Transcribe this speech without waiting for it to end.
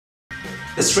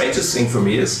The strangest thing for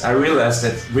me is I realized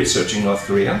that researching North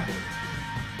Korea,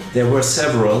 there were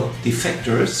several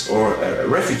defectors or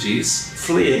refugees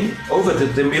fleeing over the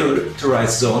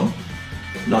demilitarized zone,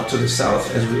 not to the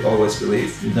south as we always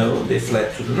believe. No, they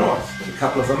fled to the north. A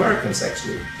couple of Americans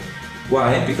actually.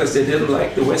 Why? Because they didn't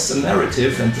like the Western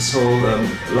narrative and this whole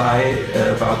lie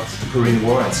about the Korean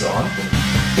War and so on.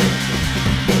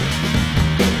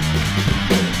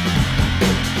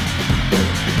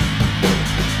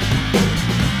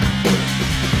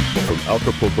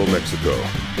 Acapulco, Mexico.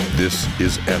 This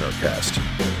is Anarchast.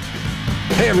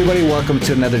 Hey everybody, welcome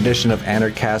to another edition of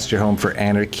Anarchast, your home for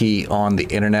anarchy on the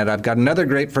internet. I've got another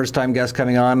great first-time guest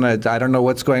coming on. I don't know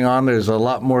what's going on. There's a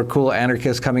lot more cool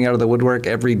anarchists coming out of the woodwork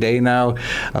every day now.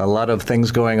 A lot of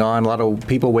things going on, a lot of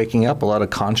people waking up, a lot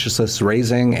of consciousness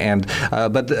raising. And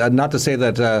but not to say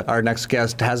that our next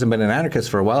guest hasn't been an anarchist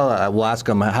for a while. We'll ask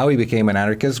him how he became an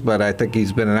anarchist, but I think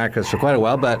he's been an anarchist for quite a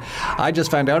while. But I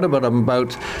just found out about him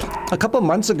about a couple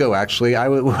months ago, actually.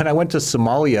 When I went to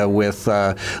Somalia with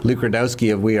Luke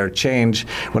Radowski of We Are Change,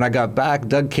 when I got back,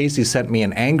 Doug Casey sent me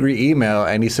an angry email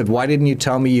and he said, "Why didn't you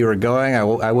tell me you were going?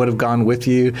 I would have gone with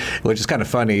you," which is kind of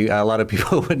funny. A lot of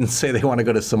people wouldn't say they want to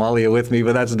go to Somalia with me,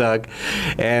 but that's Doug.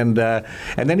 And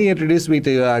then he introduced me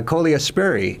to Kolja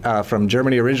Spori from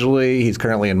Germany originally. He's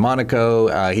currently in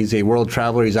Monaco. He's a world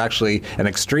traveler. He's actually an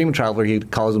extreme traveler, he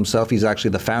calls himself. He's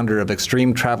actually the founder of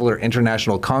Extreme Traveler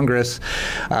International Congress.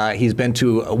 He's been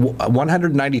to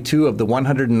 192 of the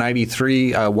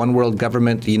 193 One World Government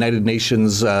United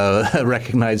Nations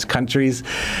recognized countries.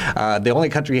 The only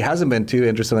country he hasn't been to,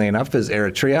 interestingly enough, is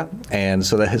Eritrea, and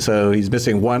so he's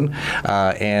missing one.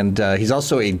 And he's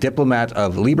also a diplomat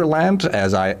of Liberland,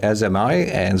 as am I,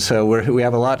 and so we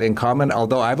have a lot in common.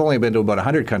 Although I've only been to about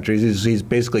 100 countries, he's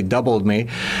basically doubled me.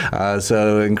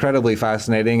 So incredibly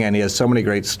fascinating, and he has so many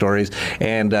great stories.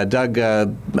 And Doug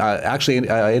actually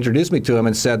introduced me to him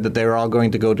and said that they were all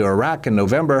going to go to Iraq in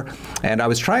November, and I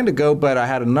was trying to go, but I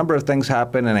had a number of things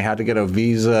happen, and I had to get a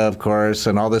visa, of course,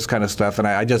 and all this kind of stuff, and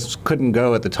I just couldn't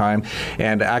go at the time.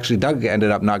 And actually, Doug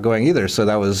ended up not going either, so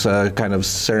that was kind of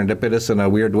serendipitous in a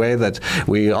weird way that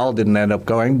we all didn't end up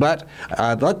going. But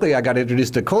luckily, I got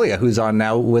introduced to Kolja, who's on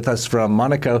now with us from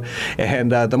Monaco,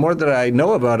 and the more that I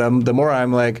know about him, the more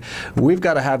I'm like, we've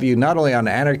got to have you not only on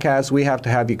Anarchast, we have to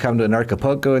have you come to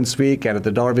Anarchapulco and speak, and at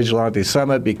the Dollar Vigilante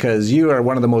Summit, because you are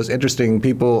one of the most interesting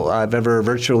people I've ever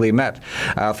virtually met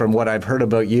from what I've heard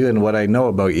about you and what I know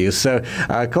about you. So,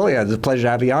 Kolja, it's a pleasure to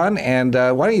have you on, and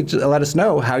why don't you let us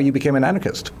know how you became an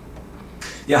anarchist?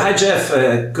 Yeah, hi Jeff,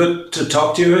 good to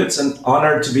talk to you. It's an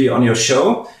honor to be on your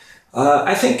show.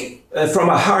 I think from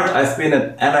my heart I've been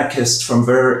an anarchist from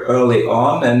very early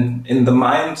on, and in the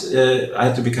mind I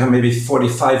had to become maybe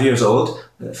 45 years old,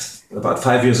 about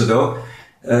 5 years ago,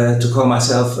 to call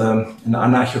myself an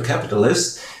Anarcho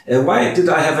Capitalist. Why did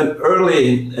I have an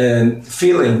early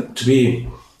feeling to be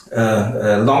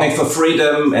longing for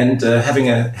freedom and having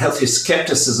a healthy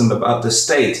skepticism about the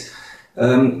state?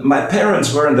 My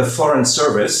parents were in the foreign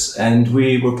service, and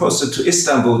we were posted to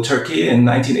Istanbul, Turkey in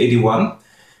 1981.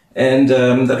 And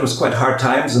that was quite hard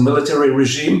times, a military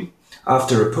regime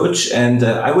after a putsch. And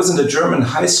I was in the German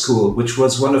high school, which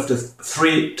was one of the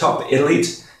 3 top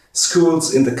elite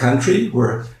schools in the country,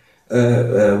 where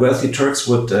wealthy Turks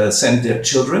would send their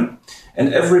children.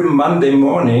 And every Monday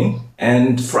morning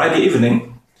and Friday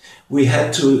evening, we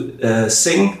had to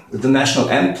sing the national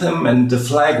anthem, and the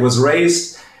flag was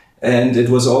raised, and it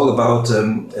was all about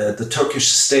the Turkish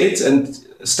state. And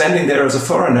standing there as a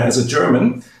foreigner, as a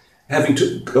German, having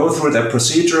to go through that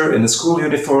procedure in a school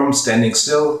uniform, standing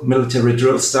still, military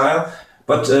drill style.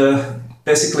 But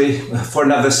basically, for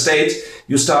another state,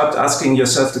 you start asking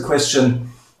yourself the question,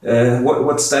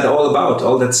 what's that all about,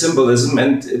 all that symbolism?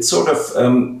 And it sort of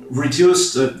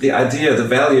reduced the idea, the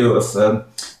value of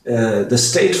the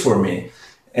state for me.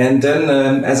 And then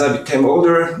as I became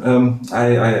older,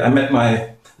 I met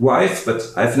my wife, but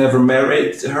I've never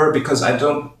married her because I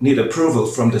don't need approval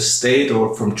from the state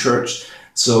or from church.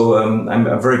 So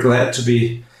I'm very glad to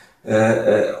be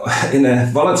in a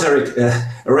voluntary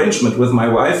arrangement with my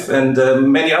wife, and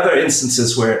many other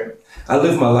instances where I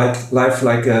live my life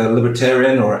like a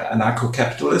libertarian or anarcho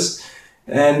capitalist.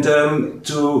 And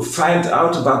to find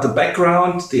out about the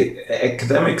background, the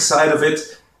academic side of it,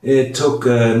 it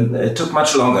took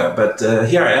much longer. But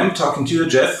here I am talking to you,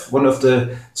 Jeff, one of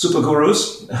the super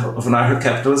gurus of Anarcho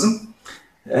Capitalism.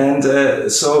 And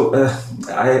so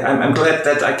I'm glad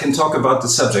that I can talk about the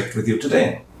subject with you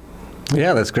today.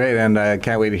 Yeah, that's great, and I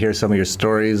can't wait to hear some of your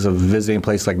stories of visiting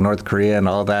places like North Korea and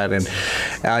all that. And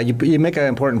you make an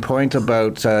important point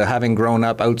about having grown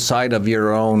up outside of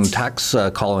your own tax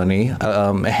colony,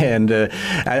 and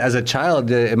as a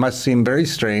child, it must seem very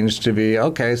strange to be,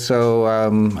 okay, so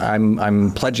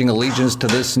I'm pledging allegiance to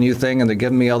this new thing, and they're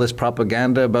giving me all this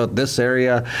propaganda about this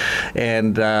area,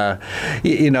 and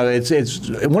it's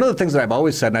one of the things that I've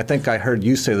always said, and I think I heard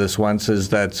you say this once, is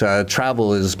that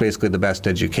travel is basically the best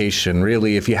education.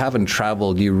 Really, if you haven't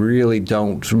traveled, you really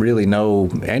don't really know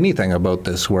anything about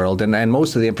this world, and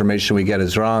most of the information we get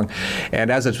is wrong. And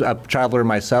as a traveler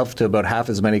myself to about half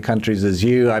as many countries as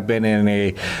you, I've been in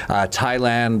a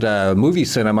Thailand movie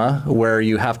cinema where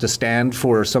you have to stand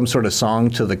for some sort of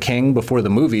song to the king before the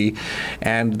movie,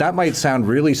 and that might sound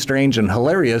really strange and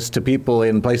hilarious to people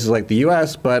in places like the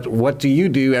US, but what do you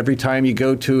do every time you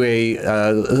go to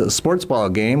a sports ball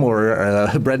game or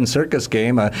a bread and circus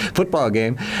game, a football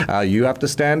game? You have to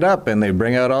stand up, and they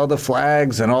bring out all the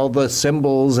flags and all the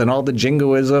symbols and all the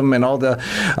jingoism and all the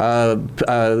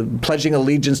pledging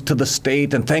allegiance to the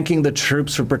state and thanking the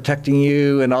troops for protecting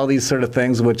you and all these sort of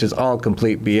things, which is all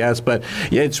complete BS. But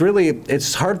yeah,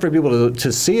 it's hard for people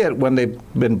to see it when they've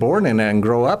been born in it and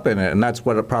grow up in it, and that's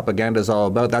what propaganda is all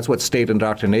about. That's what state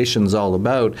indoctrination is all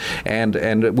about.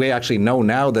 And we actually know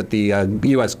now that the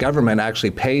U.S. government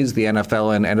actually pays the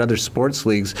NFL and other sports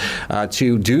leagues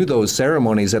to do those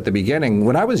ceremonies at the beginning.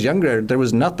 When I was younger, there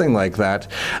was nothing like that.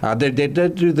 They did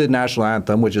do the national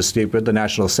anthem, which is stupid, the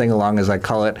national sing-along, as I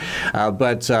call it,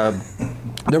 but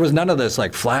there was none of this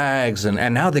like flags,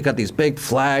 and now they got these big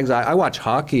flags. I watch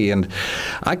hockey, and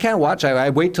I can't watch. I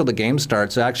wait till the game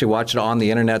starts. I actually watch it on the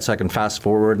internet so I can fast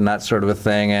forward and that sort of a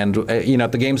thing. And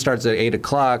if the game starts at 8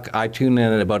 o'clock, I tune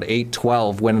in at about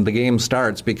 8:12 when the game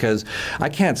starts, because I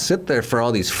can't sit there for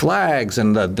all these flags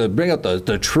and the bring out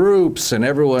the troops, and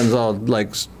everyone's all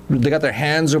like, they got their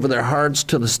hands over their hearts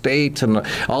to the state and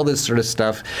all this sort of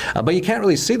stuff. But you can't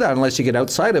really see that unless you get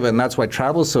outside of it, and that's why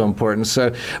travel is so important.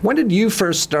 So when did you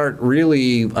first start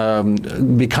really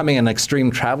becoming an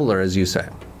extreme traveler, as you say?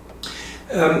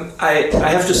 I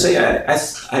have to say,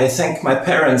 I thank my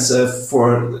parents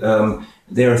for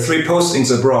their 3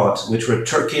 postings abroad, which were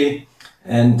Turkey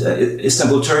and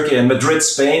Istanbul, Turkey, and Madrid,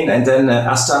 Spain, and then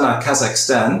Astana,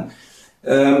 Kazakhstan.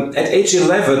 At age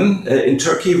 11 in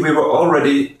Turkey, we were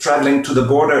already traveling to the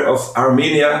border of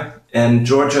Armenia and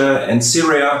Georgia and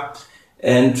Syria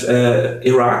and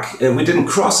Iraq. We didn't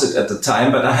cross it at the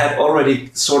time, but I had already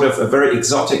sort of a very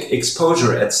exotic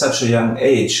exposure at such a young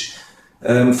age.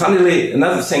 Funnily,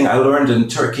 another thing I learned in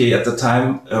Turkey at the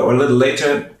time, or a little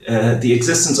later, the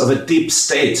existence of a deep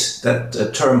state.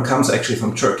 That term comes actually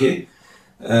from Turkey.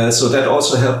 So that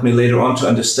also helped me later on to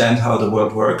understand how the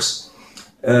world works.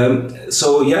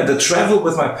 So yeah, the travel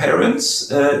with my parents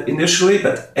initially,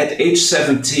 but at age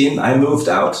 17 I moved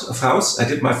out of house. I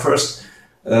did my first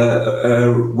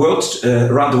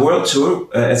around the world tour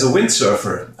as a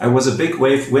windsurfer. I was a big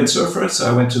wave windsurfer, so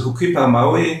I went to Hukipa,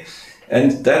 Maui,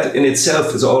 and that in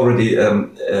itself is already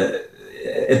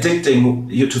addicting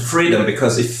you to freedom,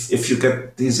 because if you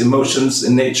get these emotions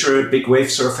in nature, big wave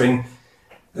surfing,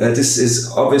 this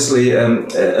is obviously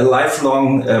a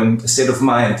lifelong state of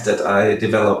mind that I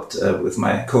developed with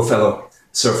my co-fellow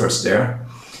surfers there.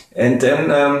 And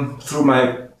then through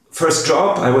my first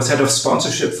job, I was head of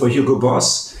sponsorship for Hugo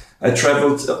Boss. I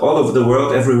traveled all over the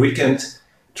world every weekend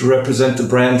to represent the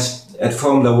brand at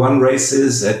Formula One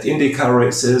races, at IndyCar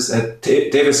races, at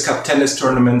Davis Cup tennis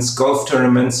tournaments, golf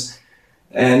tournaments.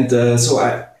 And so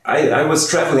I was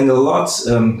traveling a lot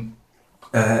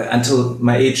until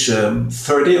my age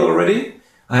 30 already.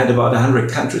 I had about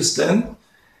 100 countries then.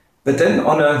 But then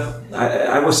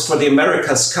I was for the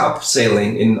America's Cup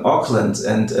sailing in Auckland,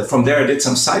 and from there I did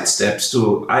some side steps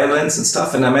to islands and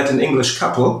stuff, and I met an English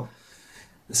couple,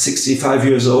 65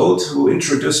 years old, who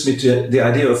introduced me to the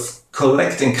idea of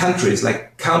collecting countries,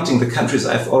 like counting the countries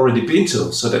I've already been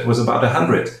to. So that was about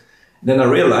 100. Then I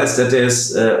realized that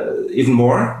there's even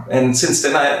more, and since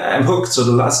then I'm hooked. So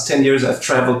the last 10 years I've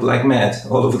traveled like mad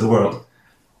all over the world.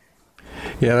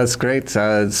 Yeah, that's great.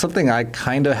 Something I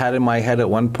kind of had in my head at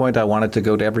one point. I wanted to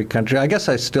go to every country. I guess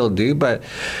I still do, but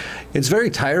it's very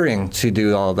tiring to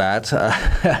do all that.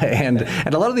 And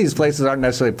a lot of these places aren't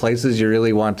necessarily places you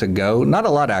really want to go. Not a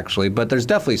lot, actually, but there's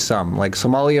definitely some. Like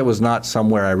Somalia was not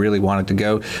somewhere I really wanted to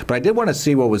go, but I did want to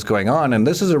see what was going on. And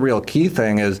this is a real key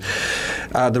thing, is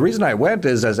The reason I went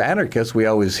is, as anarchists, we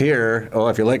always hear, oh,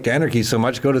 if you like anarchy so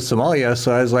much, go to Somalia.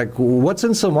 So I was like, what's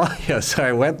in Somalia? So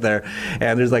I went there,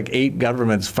 and there's like 8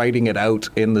 governments fighting it out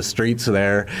in the streets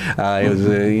there. It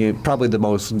was probably the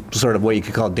most sort of what you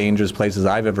could call dangerous places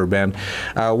I've ever been.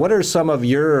 What are some of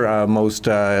your most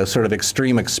sort of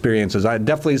extreme experiences? I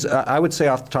would say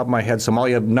off the top of my head,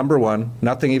 Somalia, number 1,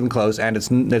 nothing even close, and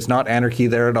it's not anarchy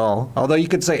there at all. Although you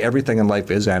could say everything in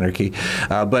life is anarchy,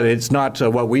 but it's not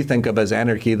what we think of as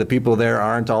anarchy. The people there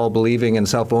aren't all believing in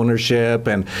self-ownership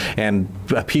and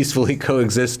peacefully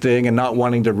coexisting and not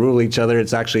wanting to rule each other.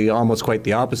 It's actually almost quite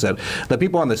the opposite. The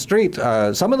people on the street,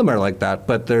 some of them are like that,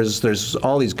 but there's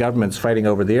all these governments fighting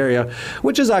over the area,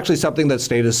 which is actually something that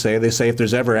statists say. They say if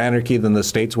there's ever anarchy, then the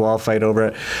states will all fight over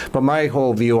it. But my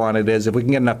whole view on it is if we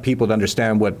can get enough people to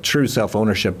understand what true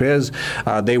self-ownership is,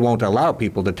 they won't allow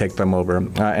people to take them over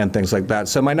and things like that.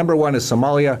 So my number 1 is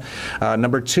Somalia.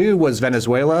 Number 2 was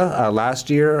Venezuela last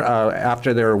year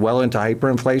after they were well into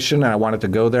hyperinflation, and I wanted to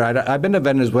go there. I've been to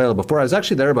Venezuela before. I was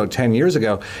actually there about 10 years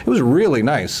ago. It was really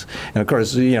nice. And of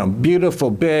course, you know,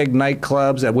 beautiful big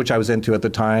nightclubs, at which I was into at the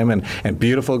time, and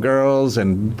beautiful girls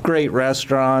and great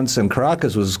restaurants, and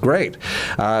Caracas was great.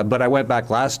 But I went back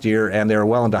last year, and they were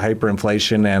well into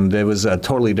hyperinflation, and it was a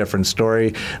totally different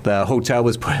story. The hotel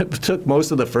took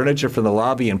most of the furniture from the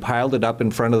lobby and piled it up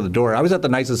in front of the door. I was at the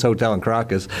nicest hotel in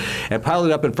Caracas, and piled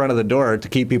it up in front of the door to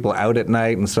keep people out at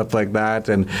night and stuff like that,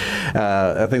 and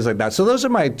things like that. So those are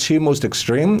my 2 most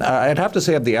extreme. I'd have to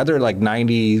say of the other like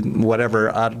 90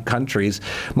 whatever odd countries,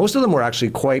 most of them were actually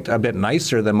quite a bit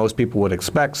nicer than most people would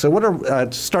expect. So what are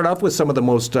to start off with some of the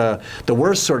most the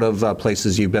worst sort of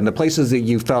places you've been, the places that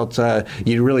you felt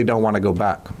you really don't want to go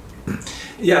back?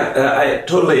 Yeah, I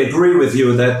totally agree with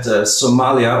you that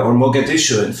Somalia, or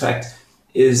Mogadishu, in fact,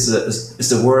 is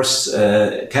the worst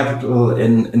capital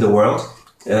in the world.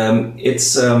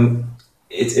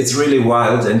 It's really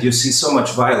wild, and you see so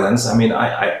much violence. I mean,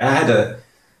 I had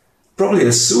probably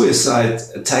a suicide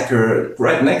attacker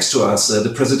right next to us.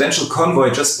 The presidential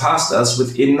convoy just passed us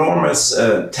with enormous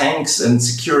tanks and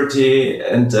security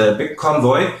and big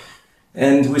convoy,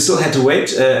 and we still had to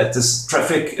wait at this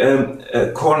traffic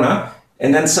corner.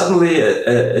 And then suddenly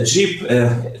a Jeep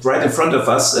right in front of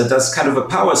us does kind of a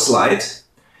power slide.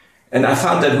 And I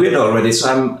found that weird already. So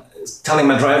I'm telling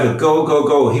my driver, go, go,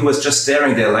 go. He was just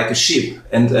staring there like a sheep.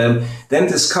 And then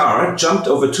this car jumped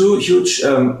over 2 huge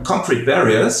concrete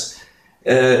barriers.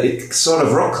 It sort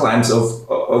of rock climbs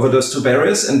over those 2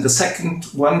 barriers. And the second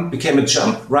one became a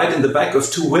jump right in the back of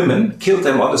 2 women, killed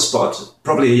them on the spot.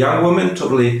 Probably a young woman,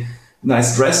 totally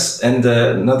nice dress, and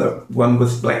another one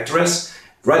with black dress.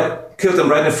 Killed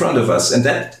them right in front of us. And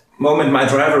that moment my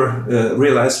driver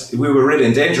realized we were really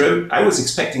in danger. I was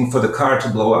expecting for the car to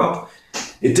blow up.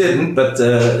 It didn't, but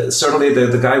certainly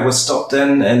the guy was stopped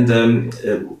then, and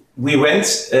we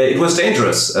went. It was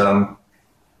dangerous.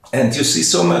 And you see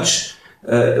so much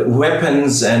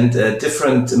weapons and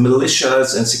different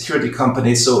militias and security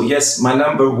companies. So yes, my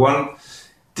number 1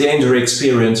 danger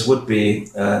experience would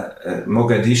be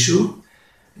Mogadishu.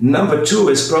 Number 2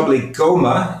 is probably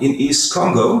Goma in East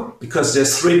Congo, because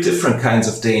there's 3 different kinds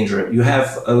of danger. You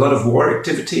have a lot of war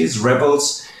activities,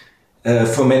 rebels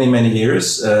for many, many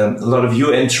years, a lot of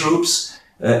UN troops.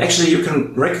 Actually, you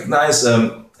can recognize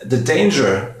the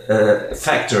danger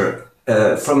factor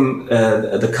from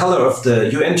the color of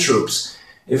the UN troops.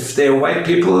 If they're white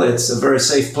people, it's a very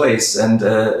safe place. And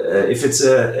if it's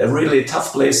a really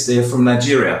tough place, they're from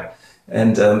Nigeria.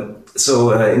 And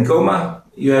so in Goma,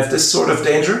 you have this sort of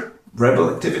danger,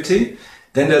 rebel activity.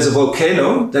 Then there's a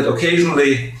volcano that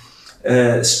occasionally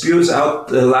spews out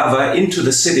the lava into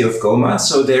the city of Goma.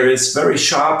 So there is very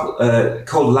sharp,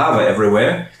 cold lava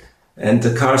everywhere. And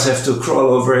the cars have to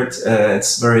crawl over it.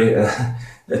 It's very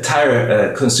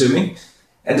tire consuming.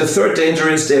 And the third danger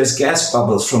is there's gas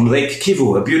bubbles from Lake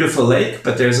Kivu, a beautiful lake,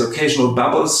 but there's occasional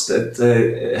bubbles that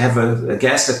have a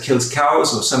gas that kills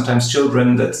cows or sometimes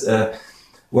children that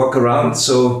walk around.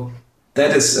 So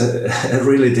that is a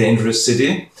really dangerous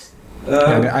city.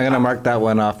 I'm going to mark that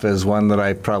one off as one that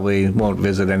I probably won't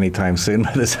visit anytime soon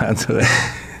by the sounds of it.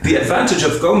 The advantage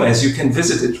of Goma is you can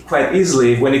visit it quite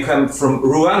easily when you come from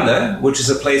Rwanda, which is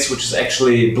a place which is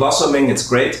actually blossoming. It's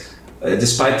great,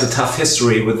 despite the tough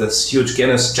history with this huge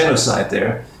genocide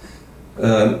there.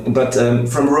 But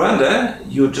from Rwanda,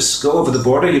 you just go over the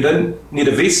border. You don't need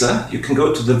a visa. You can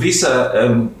go to the visa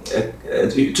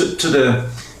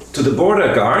to the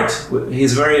border guard.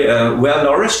 He's very well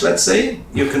nourished, let's say.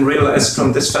 You can realize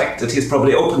from this fact that he's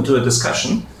probably open to a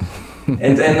discussion.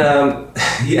 And then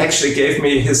he actually gave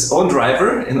me his own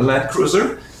driver in a Land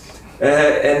Cruiser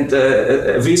and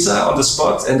a visa on the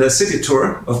spot and a city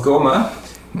tour of Goma.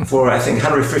 for I think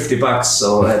 $150.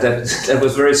 So that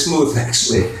was very smooth,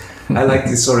 actually. I like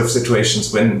these sort of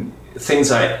situations when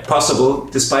things are possible,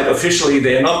 despite officially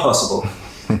they are not possible.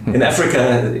 In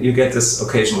Africa, you get this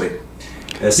occasionally.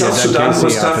 South Sudan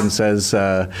was tough. Often says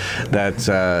that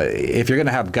if you're going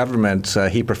to have government,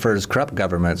 he prefers corrupt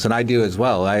governments, and I do as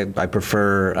well. I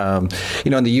prefer,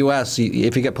 in the U.S.,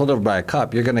 if you get pulled over by a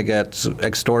cop, you're going to get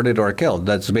extorted or killed.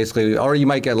 That's basically, or you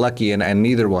might get lucky, and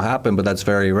neither will happen, but that's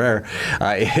very rare.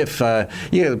 If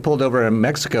you get pulled over in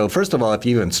Mexico, first of all, if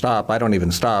you even stop, I don't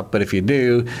even stop, but if you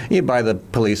do, you buy the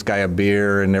police guy a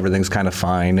beer, and everything's kind of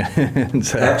fine.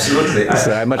 Absolutely.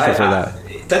 So I much prefer that.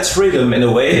 That's freedom in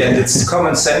a way, and it's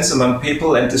common sense among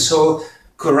people. And this whole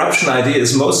corruption idea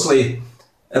is mostly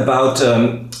about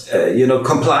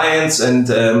compliance and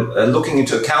looking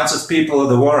into accounts of people,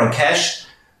 the war on cash.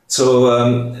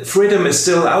 So freedom is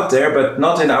still out there, but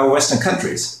not in our Western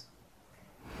countries.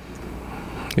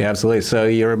 Yeah, absolutely. So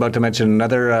you're about to mention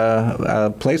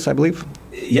another place, I believe?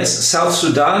 Yes, South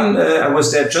Sudan. I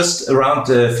was there just around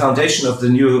the foundation of the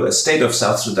new state of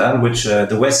South Sudan, which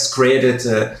the West created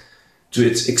to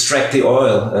extract the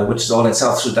oil, which is all in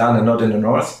South Sudan and not in the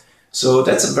north. So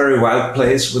that's a very wild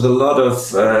place with a lot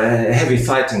of heavy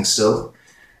fighting still,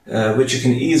 which you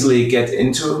can easily get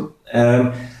into.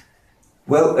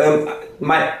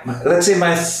 Let's say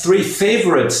my three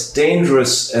favorite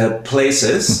dangerous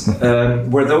places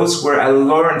were those where I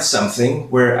learned something,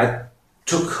 where I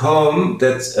took home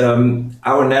that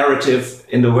our narrative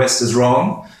in the West is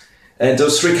wrong. And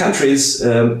those three countries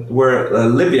were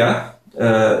Libya,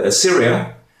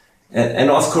 Syria, and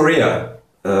North Korea.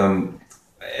 Why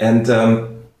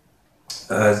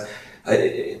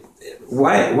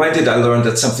did I learn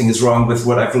that something is wrong with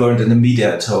what I've learned in the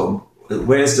media at home?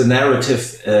 Where is the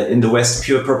narrative in the West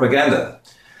pure propaganda?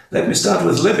 Let me start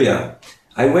with Libya.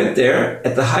 I went there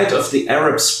at the height of the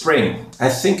Arab Spring. I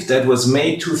think that was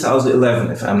May 2011,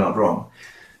 if I'm not wrong.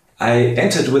 I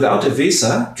entered without a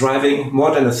visa, driving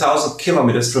more than 1,000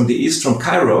 kilometers from the east, from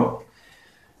Cairo.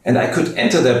 And I could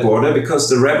enter that border because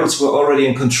the rebels were already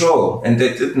in control and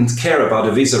they didn't care about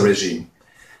a visa regime.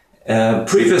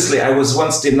 Previously, I was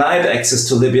once denied access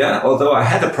to Libya, although I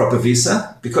had a proper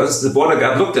visa, because the border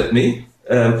guard looked at me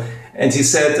and he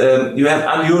said, you have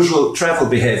unusual travel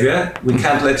behavior, we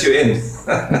can't let you in.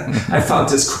 I found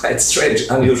this quite strange,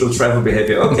 unusual travel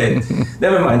behavior. Okay,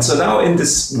 never mind. So now in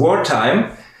this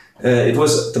wartime, it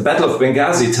was the Battle of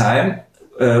Benghazi time.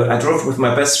 I drove with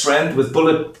my best friend with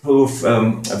bulletproof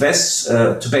vests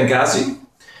to Benghazi,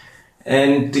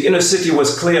 and the inner city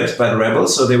was cleared by the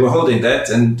rebels, so they were holding that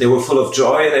and they were full of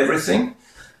joy and everything.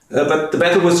 But the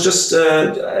battle was just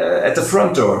at the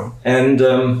front door, and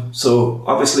so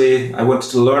obviously I wanted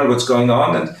to learn what's going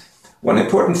on. And one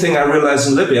important thing I realized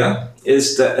in Libya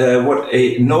is that what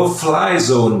a no-fly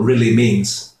zone really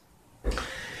means.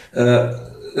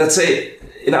 Let's say,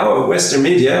 in our Western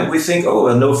media, we think, oh,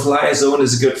 a no-fly zone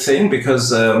is a good thing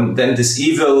because then this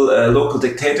evil local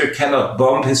dictator cannot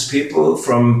bomb his people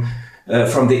from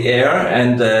the air.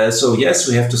 And so, yes,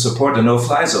 we have to support a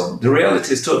no-fly zone. The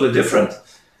reality is totally different.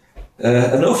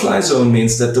 A no-fly zone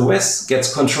means that the West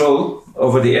gets control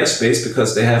over the airspace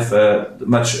because they have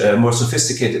much more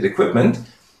sophisticated equipment.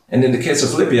 And in the case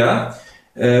of Libya,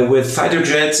 with fighter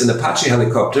jets and Apache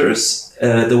helicopters,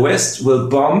 the West will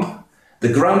bomb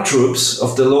the ground troops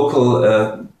of the local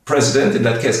president, in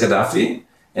that case Gaddafi,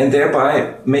 and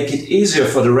thereby make it easier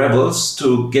for the rebels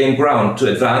to gain ground, to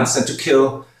advance and to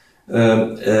kill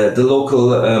the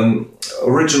local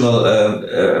original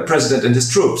president and his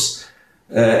troops.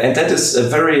 And that is a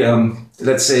very,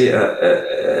 let's say,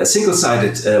 a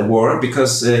single-sided war,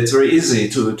 because it's very easy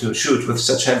to shoot with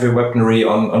such heavy weaponry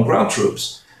on ground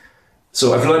troops.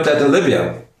 So I've learned that in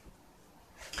Libya.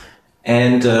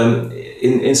 And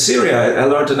in Syria, I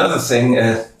learned another thing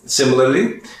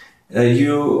similarly.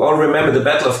 You all remember the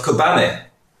Battle of Kobane.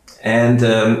 And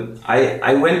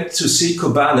I went to see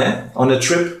Kobane on a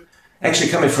trip,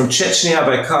 actually coming from Chechnya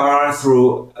by car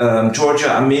through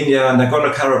Georgia, Armenia,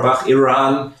 Nagorno-Karabakh,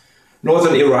 Iran,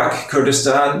 northern Iraq,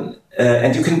 Kurdistan.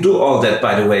 And you can do all that,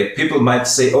 by the way. People might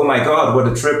say, oh my God, what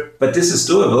a trip. But this is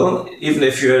doable, even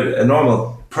if you're a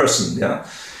normal person. Yeah.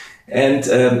 And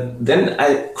then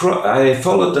I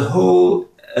followed the whole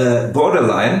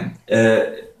borderline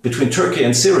between Turkey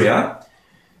and Syria.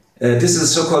 This is a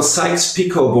so-called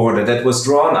Sykes-Picot border that was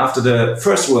drawn after the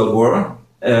First World War.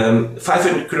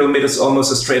 500 kilometers,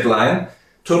 almost a straight line,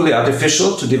 totally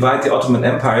artificial to divide the Ottoman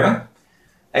Empire.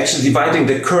 Actually dividing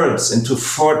the Kurds into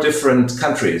 4 different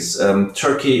countries,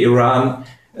 Turkey, Iran,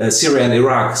 Syria and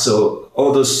Iraq. So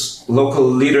all those local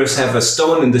leaders have a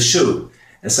stone in the shoe.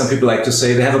 As some people like to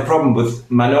say, they have a problem with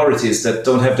minorities that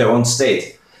don't have their own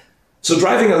state. So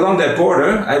driving along that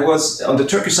border, I was on the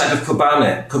Turkish side of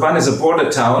Kobane. Kobane is a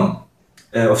border town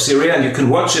of Syria, and you can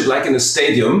watch it like in a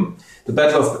stadium, the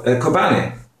Battle of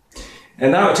Kobane.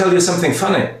 And now I'll tell you something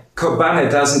funny. Kobane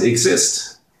doesn't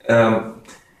exist.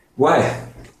 Why?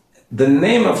 The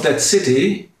name of that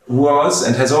city was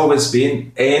and has always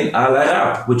been Ain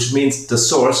al-Arab, which means the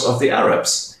source of the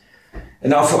Arabs.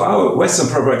 And now for our Western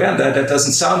propaganda, that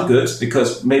doesn't sound good,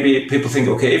 because maybe people think,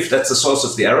 okay, if that's the source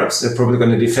of the Arabs, they're probably going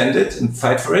to defend it and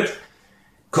fight for it.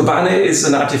 Kobane is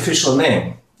an artificial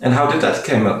name. And how did that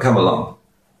come along?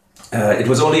 It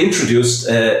was only introduced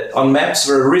on maps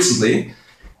very recently.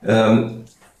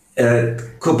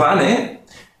 Kobane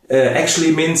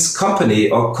actually means company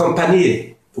or compagnie.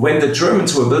 When the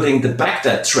Germans were building the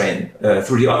Baghdad train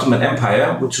through the Ottoman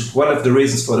Empire, which was one of the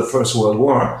reasons for the First World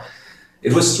War,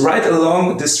 it was right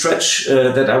along this stretch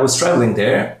that I was traveling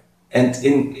there. And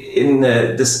in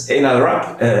this Ain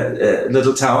al-Arab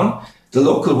little town, the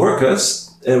local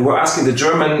workers were asking the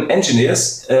German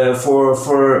engineers for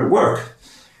work.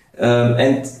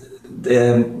 And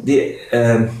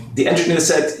the engineer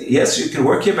said, yes, you can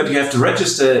work here, but you have to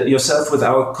register yourself with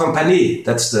our compagnie.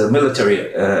 That's the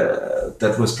military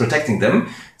that was protecting them.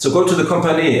 So go to the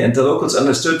compagnie. And the locals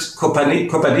understood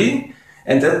compagnie,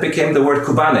 and that became the word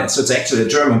Kobane. So it's actually a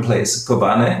German place,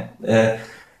 Kobane.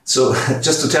 So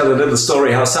just to tell a little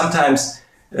story, how sometimes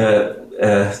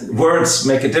words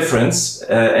make a difference.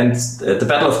 And the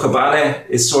Battle of Kobane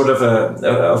is sort of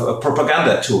a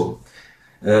propaganda tool.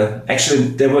 Actually,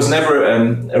 there was never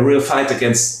a real fight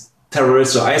against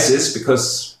terrorists or ISIS,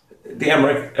 because the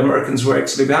Americans were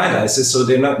actually behind ISIS, so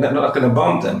they're not going to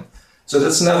bomb them. So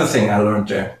that's another thing I learned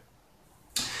there.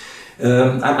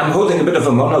 I'm holding a bit of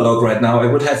a monologue right now. I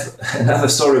would have another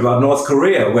story about North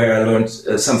Korea where I learned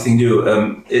something new.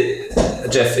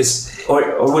 Jeff,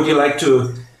 or would you like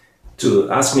to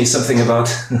ask me something about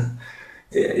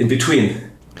in between?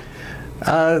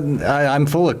 I'm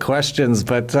full of questions,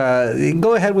 but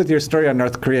go ahead with your story on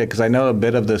North Korea, because I know a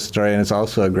bit of this story, and it's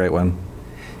also a great one.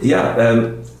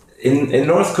 Yeah, in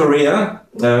North Korea,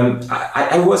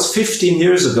 I was 15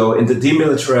 years ago in the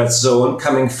demilitarized zone,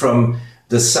 coming from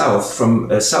the south,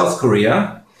 from South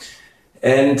Korea.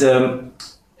 And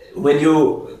when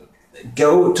you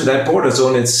go to that border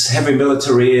zone, it's heavy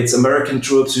military, it's American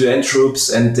troops, UN troops,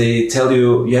 and they tell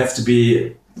you you have to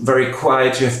be very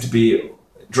quiet, you have to be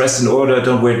dressed in order,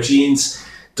 don't wear jeans,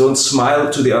 don't smile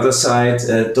to the other side,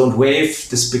 don't wave.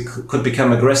 This could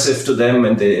become aggressive to them,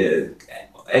 and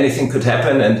anything could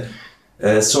happen, and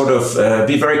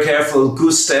be very careful,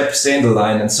 goose step, stay in the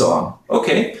line, and so on.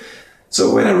 Okay. So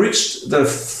when I reached the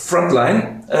front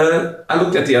line, I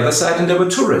looked at the other side, and there were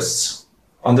tourists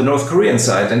on the North Korean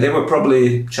side, and they were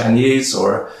probably Chinese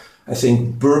or I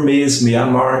think Burmese,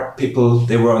 Myanmar people.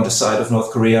 They were on the side of North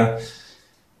Korea,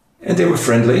 and they were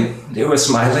friendly, they were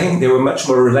smiling, they were much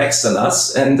more relaxed than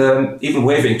us, and even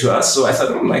waving to us. So I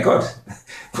thought, oh my God,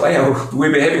 why are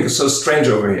we behaving so strange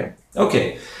over here?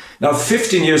 Okay, now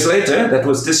 15 years later, that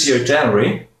was this year,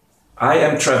 January, I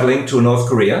am traveling to North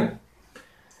Korea.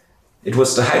 It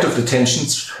was the height of the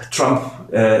tensions, Trump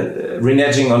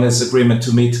reneging on his agreement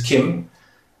to meet Kim.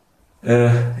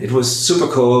 It was super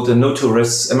cold and no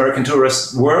tourists. American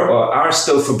tourists were or are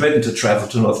still forbidden to travel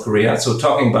to North Korea. So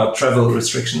talking about travel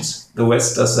restrictions, the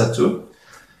West does that too.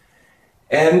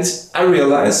 And I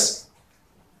realize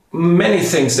many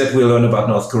things that we learn about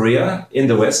North Korea in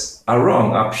the West are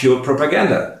wrong, are pure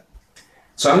propaganda.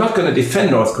 So I'm not going to defend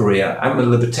North Korea. I'm a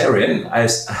libertarian.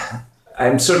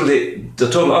 I'm certainly the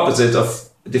total opposite of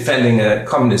defending a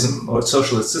communism or a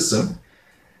socialist system.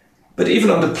 But even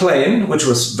on the plane, which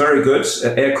was very good,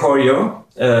 Air Koryo,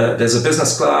 there's a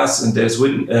business class, and there's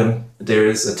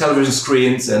television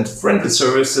screens and friendly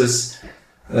services,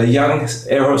 young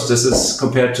air hostesses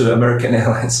compared to American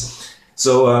Airlines.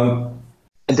 So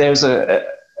and there's a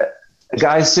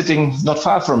guy sitting not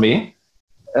far from me,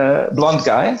 blonde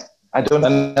guy. I don't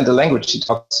understand the language. He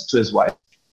talks to his wife.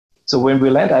 So when we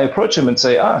land, I approach him and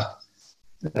say,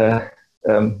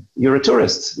 you're a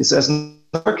tourist. He says,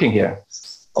 not working here.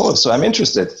 Oh, so I'm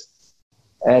interested.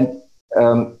 And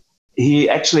he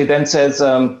actually then says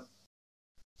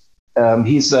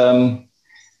he's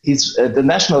the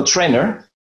national trainer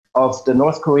of the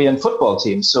North Korean football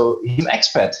team. So he's an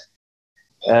expat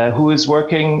who is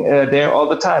working there all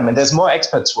the time. And there's more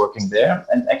expats working there.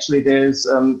 And actually there's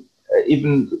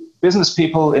even business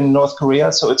people in North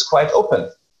Korea. So it's quite open.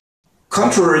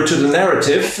 Contrary to the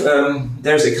narrative,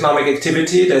 there's economic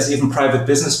activity, there's even private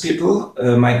business people.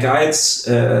 My guide's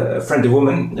a friendly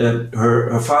woman,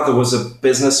 her father was a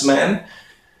businessman,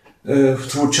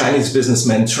 through Chinese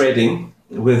businessmen trading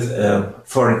with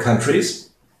foreign countries.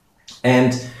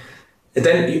 And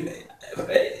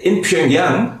in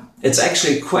Pyongyang, it's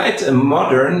actually quite a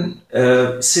modern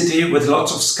city with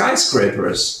lots of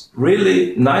skyscrapers,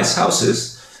 really nice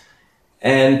houses.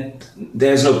 And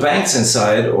there's no banks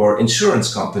inside or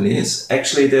insurance companies.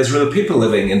 Actually, there's real people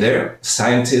living in there.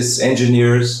 Scientists,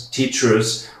 engineers,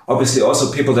 teachers, obviously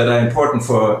also people that are important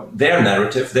for their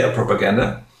narrative, their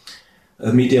propaganda,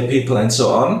 media people and so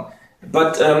on.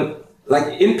 But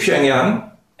like in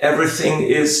Pyongyang, everything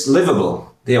is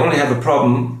livable. They only have a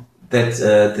problem that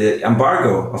the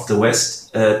embargo of the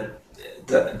West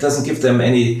doesn't give them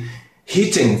any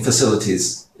heating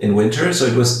facilities in winter. So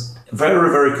it was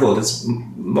very, very cold. It's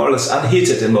more or less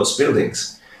unheated in most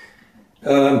buildings.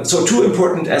 So two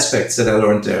important aspects that I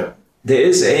learned there. There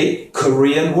is a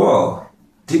Korean wall.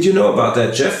 Did you know about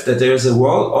that, Jeff, that there's a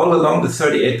wall all along the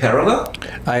 38 parallel?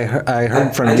 I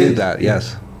heard from you that,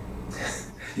 yes.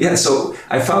 Yeah, so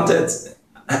I found that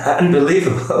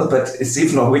unbelievable, but it's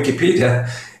even on Wikipedia.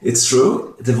 It's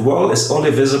true. The wall is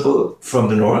only visible from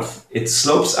the north. It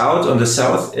slopes out on the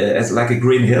south as like a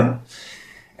green hill.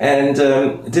 And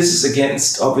this is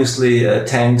against, obviously,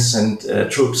 tanks and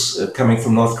troops coming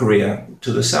from North Korea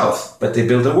to the south. But they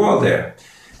built a wall there.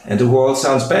 And the wall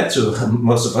sounds bad to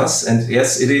most of us. And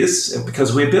yes, it is,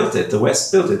 because we built it. The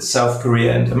West built it, South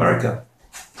Korea and America.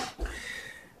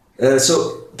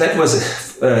 So that was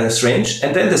strange.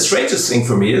 And then the strangest thing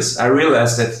for me is I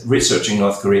realized that researching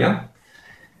North Korea,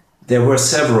 there were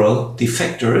several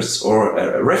defectors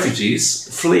or refugees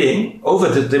fleeing over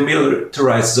the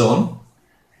demilitarized zone.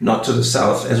 Not to the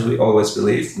south, as we always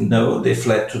believed. No, they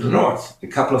fled to the north. A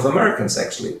couple of Americans,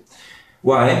 actually.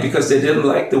 Why? Because they didn't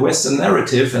like the Western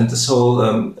narrative and this whole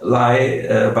lie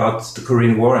about the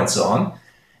Korean War and so on.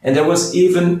 And there was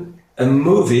even a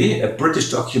movie, a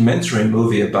British documentary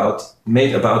movie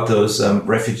made about those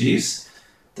refugees,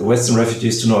 the Western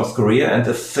refugees to North Korea. And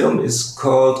the film is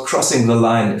called Crossing the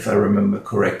Line, if I remember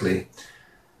correctly.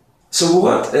 So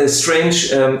what a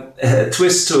strange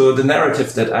twist to the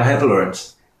narrative that I had learned.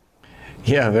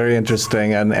 Yeah, very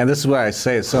interesting. And this is why I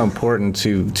say it's so important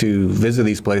to visit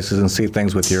these places and see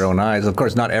things with your own eyes. Of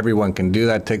course, not everyone can do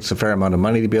that. It takes a fair amount of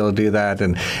money to be able to do that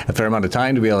and a fair amount of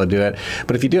time to be able to do it.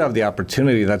 But if you do have the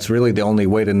opportunity, that's really the only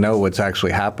way to know what's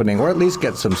actually happening, or at least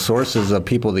get some sources of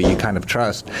people that you kind of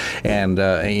trust. And,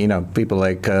 you know, people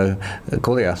like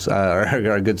Kolja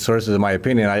are good sources, in my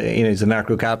opinion. He's an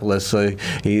Anarcho Capitalist, so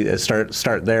he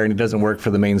start there, and he doesn't work for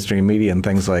the mainstream media and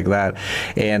things like that.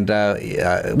 And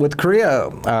with Korea,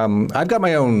 I've got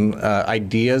my own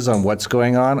ideas on what's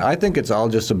going on. I think it's all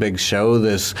just a big show.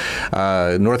 This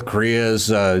North Korea is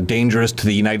dangerous to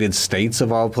the United States,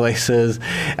 of all places.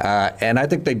 And I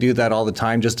think they do that all the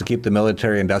time just to keep the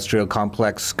military-industrial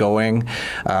complex going.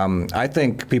 I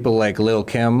think people like Lil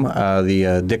Kim,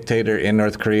 the dictator in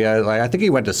North Korea, I think he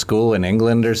went to school in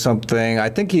England or something. I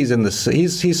think he's in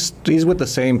he's with the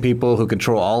same people who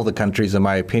control all the countries, in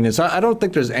my opinion. So I don't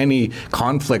think there's any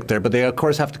conflict there, but they, of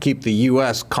course, have to keep the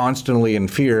U.S. constantly in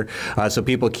fear, so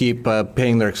people keep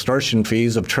paying their extortion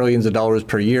fees of trillions of dollars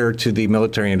per year to the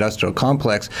military-industrial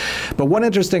complex. But one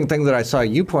interesting thing that I saw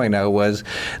you point out was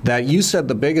that you said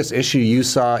the biggest issue you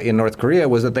saw in North Korea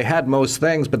was that they had most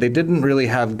things, but they didn't really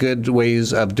have good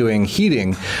ways of doing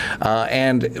heating.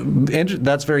 And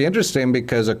that's very interesting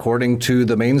because according to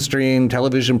the mainstream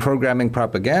television programming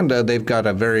propaganda, they've got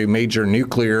a very major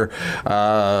nuclear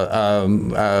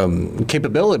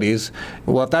capabilities.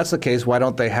 Well, if that's the case, why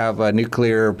don't they have a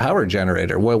nuclear power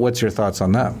generator? What's your thoughts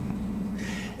on that?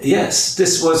 Yes,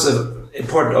 this was an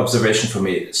important observation for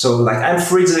me. So, like, I'm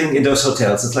freezing in those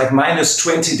hotels. It's like minus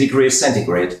 20 degrees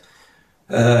centigrade.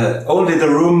 Only the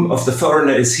room of the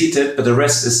foreigner is heated, but the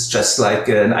rest is just like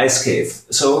an ice cave.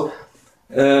 So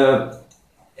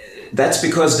that's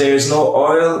because there is no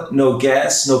oil, no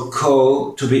gas, no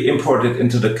coal to be imported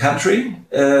into the country.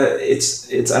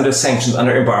 It's under sanctions,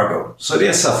 under embargo. So they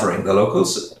are suffering, the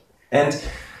locals. And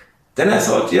then I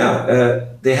thought, yeah,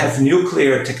 they have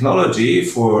nuclear technology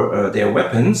for their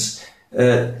weapons.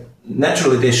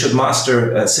 Naturally, they should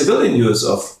master civilian use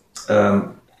of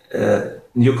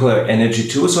nuclear energy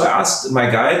too. So I asked my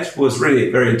guide, who was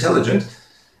really very intelligent,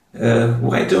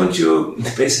 why don't you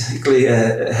basically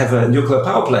have a nuclear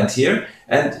power plant here?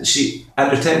 And she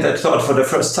entertained that thought for the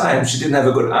first time. She didn't have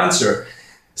a good answer.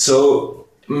 So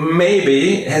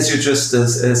maybe, as you just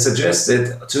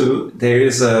suggested too, there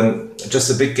is just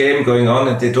a big game going on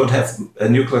and they don't have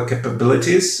nuclear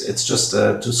capabilities. It's just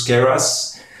to scare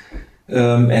us.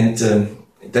 And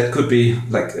that could be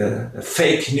like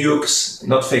fake nukes,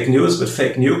 not fake news, but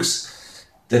fake nukes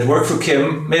that work for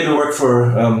Kim, maybe work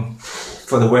for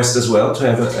the West as well, to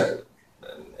have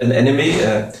an enemy,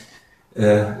 a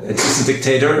decent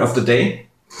dictator of the day.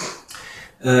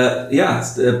 But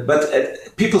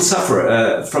people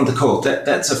suffer from the cold.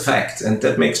 That's a fact, and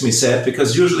that makes me sad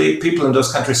because usually people in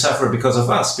those countries suffer because of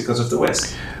us, because of the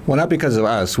West. Well, not because of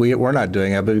us. We're not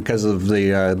doing it, but because of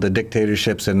the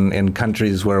dictatorships in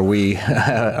countries where we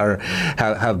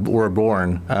were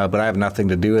born. But I have nothing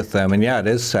to do with them, and yeah, it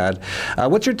is sad.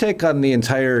 What's your take on the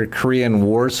entire Korean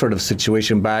War sort of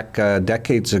situation back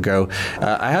decades ago?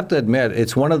 I have to admit,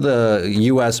 it's one of the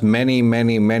U.S.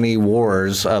 many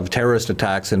wars of terrorist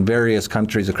attacks in various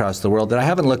countries across the world that I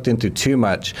haven't looked into too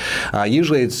much.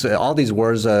 Usually it's all these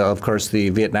wars, of course, the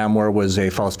Vietnam War was a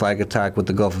false flag attack with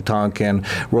the Gulf of Tonkin,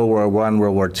 World War I,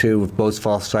 World War II, both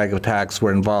false flag attacks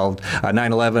were involved.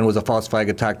 9/11 was a false flag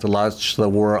attack to launch the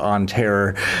war on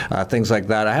terror, things like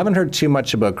that. I haven't heard too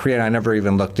much about Korea, and I never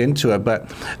even looked into it,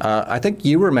 but I think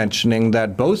you were mentioning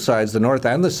that both sides, the North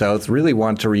and the South, really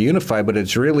want to reunify, but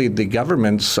it's really the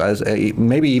governments,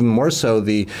 maybe even more so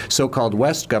the so-called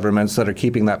West governments, that are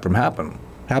keeping that from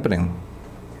happening.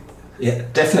 Yeah,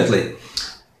 definitely.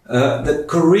 The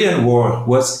Korean War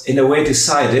was in a way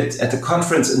decided at the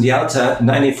conference in Yalta in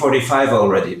 1945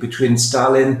 already between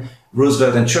Stalin,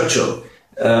 Roosevelt and Churchill.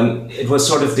 It was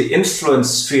sort of the influence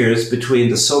spheres between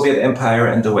the Soviet Empire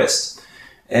and the West.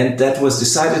 And that was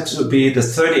decided to be the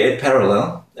 38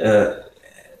 parallel.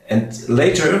 And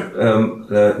later,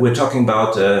 we're talking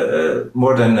about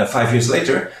more than 5 years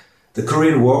later, the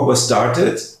Korean War was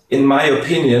started, in my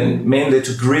opinion, mainly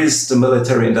to grease the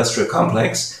military-industrial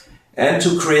complex and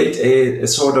to create a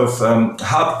sort of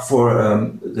hub for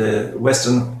the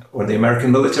Western or the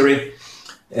American military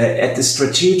at the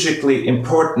strategically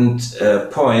important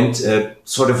point,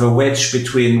 sort of a wedge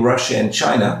between Russia and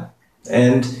China.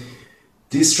 And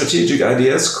these strategic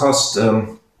ideas cost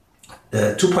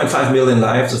 2.5 million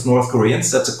lives of North Koreans.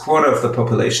 That's a quarter of the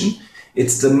population.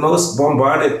 It's the most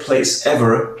bombarded place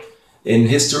ever in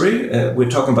history. We're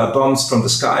talking about bombs from the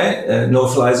sky,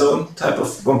 no-fly zone type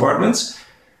of bombardments.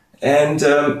 And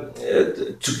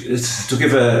to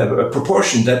give a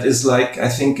proportion, that is like, I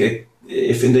think,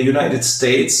 if in the United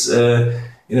States,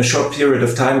 in a short period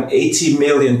of time, 80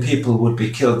 million people would be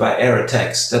killed by air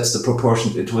attacks. That's the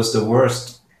proportion. It was the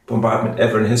worst bombardment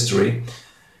ever in history.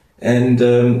 And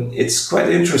it's quite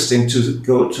interesting to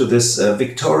go to this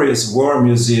Victorious War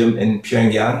Museum in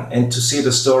Pyongyang and to see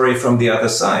the story from the other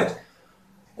side.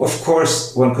 Of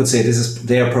course, one could say this is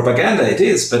their propaganda. It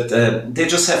is, but they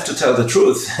just have to tell the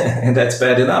truth, and that's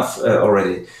bad enough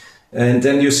already. And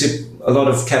then you see a lot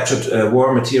of captured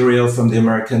war material from the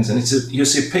Americans, and you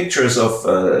see pictures of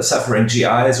suffering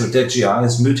GIs or dead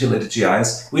GIs, mutilated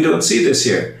GIs. We don't see this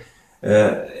here.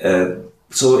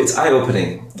 So it's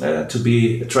eye-opening to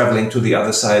be traveling to the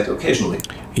other side occasionally.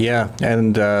 Yeah,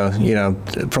 and you know,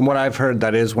 from what I've heard,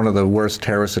 that is one of the worst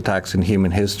terrorist attacks in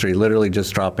human history, literally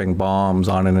just dropping bombs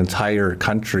on an entire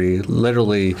country,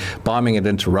 literally bombing it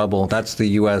into rubble. That's the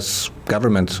U.S.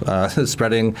 government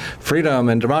spreading freedom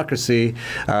and democracy,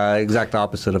 exact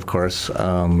opposite, of course.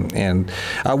 And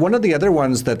one of the other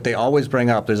ones that they always bring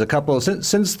up, there's a couple,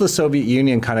 since the Soviet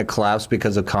Union kind of collapsed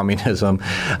because of communism,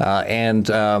 and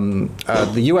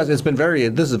the U.S.,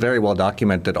 this is very well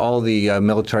documented, all the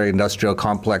military-industrial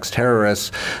complex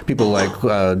terrorists, people like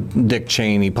Dick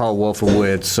Cheney, Paul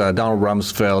Wolfowitz, Donald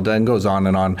Rumsfeld, and goes on,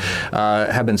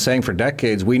 have been saying for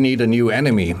decades, we need a new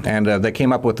enemy. And they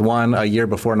came up with one a year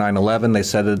before 9/11. They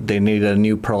said that they needed a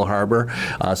new Pearl Harbor,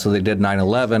 so they did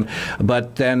 9/11.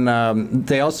 But then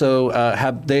they also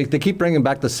they keep bringing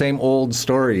back the same old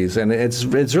stories, and it's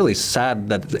really sad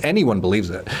that anyone believes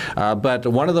it. But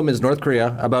one of them is North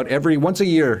Korea. About once a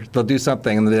year, they'll do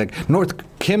something, and they're like,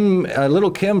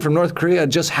 little Kim from North Korea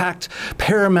just hacked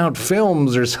Paramount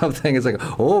Films or something. It's like,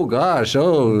 oh gosh,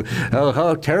 oh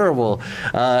how terrible.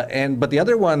 But the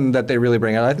other one that they really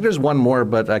bring out, I think there's one more,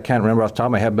 but I can't remember off the top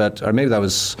of my head, or maybe that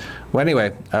was, well,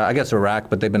 anyway, I guess Iraq,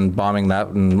 but they've been bombing that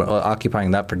and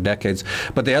occupying that for decades.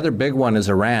 But the other big one is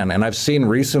Iran, and I've seen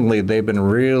recently they've been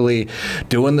really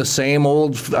doing the same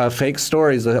old fake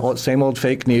stories, the same old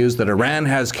fake news that Iran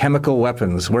has chemical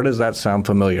weapons. Where does that sound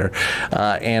familiar?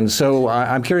 And so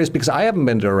I'm curious because I haven't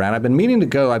been to Iran. I've been meaning to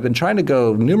go. I've been trying to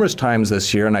go numerous times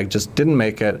this year, and I just didn't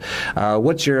make it.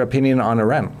 What's your opinion on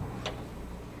Iran?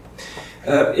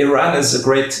 Iran is a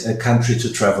great country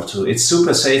to travel to. It's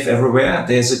super safe everywhere.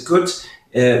 There's a good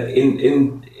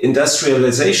in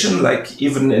industrialization, like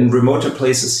even in remoter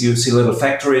places, you see little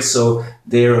factories. So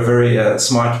they are very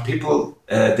smart people.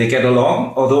 They get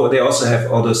along, although they also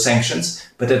have all those sanctions,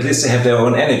 but at least they have their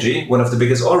own energy, one of the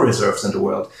biggest oil reserves in the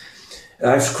world.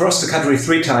 I've crossed the country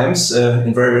 3 times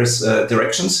in various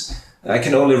directions. I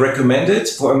can only recommend it.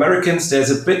 For Americans, there's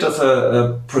a bit of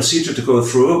a procedure to go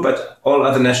through, but all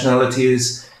other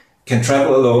nationalities can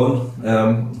travel alone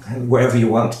wherever you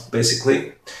want,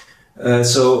 basically.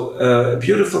 So a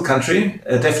beautiful country,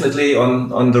 definitely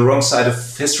on the wrong side of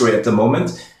history at the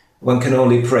moment. One can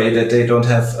only pray that they don't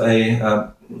have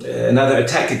another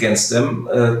attack against them.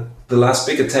 The last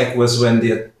big attack was when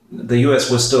the US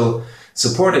was still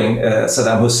supporting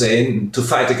Saddam Hussein to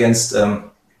fight against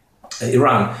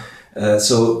Iran.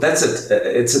 So that's it.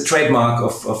 It's a trademark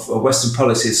of Western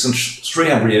policy since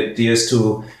 300 years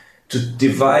to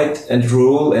divide and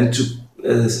rule and to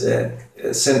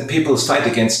send peoples fight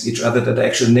against each other that are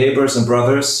actual neighbors and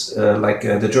brothers, like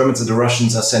the Germans and the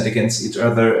Russians are sent against each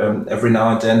other every now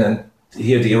and then, and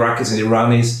here the Iraqis and the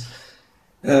Iranis.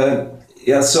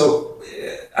 So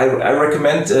I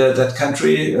recommend that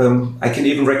country. I can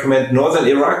even recommend northern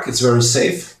Iraq. It's very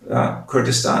safe.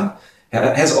 Kurdistan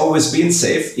has always been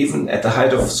safe, even at the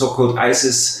height of so-called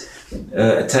ISIS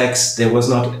attacks. There was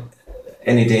not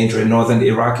any danger in northern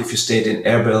Iraq if you stayed in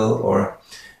Erbil or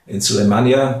in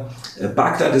Suleimania.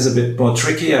 Baghdad is a bit more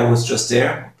tricky. I was just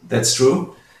there. That's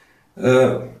true.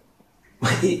 You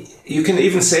can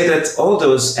even say that all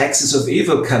those axis of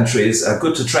evil countries are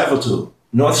good to travel to.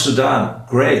 North Sudan,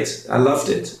 great. I loved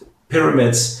it.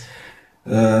 Pyramids,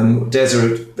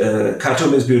 desert.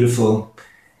 Khartoum is beautiful.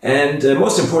 And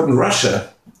most important, Russia.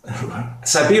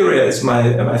 Siberia is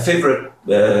my favorite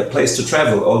place to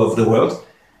travel all over the world.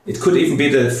 It could even be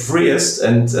the freest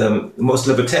and most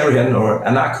libertarian or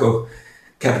anarcho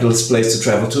capitalist place to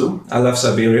travel to. I love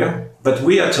Siberia. But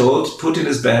we are told Putin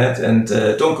is bad and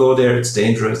don't go there, it's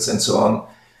dangerous and so on.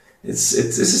 This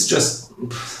is just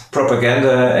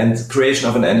propaganda and creation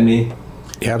of an enemy.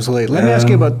 Yeah, absolutely. Let me ask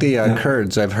you about the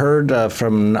Kurds. I've heard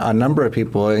from a number of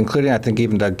people, including I think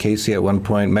even Doug Casey at one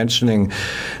point, mentioning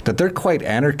that they're quite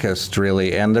anarchist,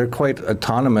 really, and they're quite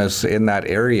autonomous in that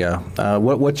area.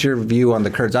 What's your view on the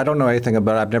Kurds? I don't know anything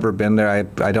about it. I've never been there.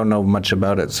 I don't know much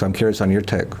about it, so I'm curious on your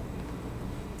take.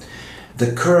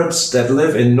 The Kurds that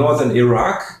live in northern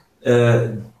Iraq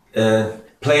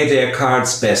play their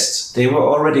cards best. They were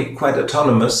already quite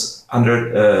autonomous under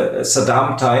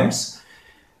Saddam times.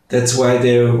 That's why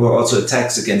there were also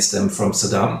attacks against them from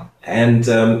Saddam. And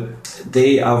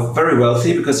they are very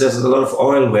wealthy because there's a lot of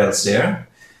oil wells there.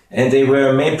 And they were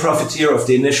a main profiteer of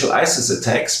the initial ISIS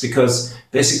attacks because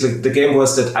basically the game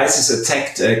was that ISIS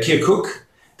attacked Kirkuk,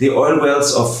 the oil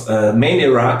wells of main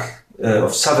Iraq,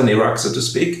 of southern Iraq, so to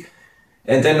speak.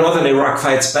 And then northern Iraq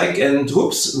fights back and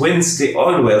whoops, wins the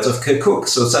oil wells of Kirkuk.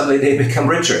 So suddenly they become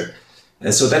richer.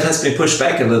 So that has been pushed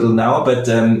back a little now, but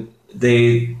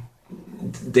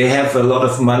they have a lot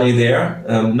of money there,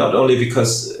 not only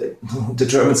because the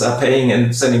Germans are paying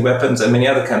and sending weapons and many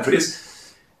other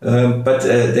countries, but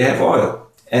they have oil.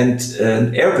 And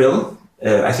Erbil,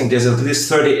 I think there's at least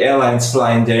 30 airlines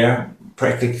flying there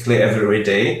practically every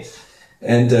day.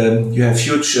 And you have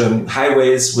huge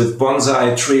highways with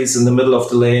bonsai trees in the middle of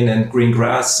the lane and green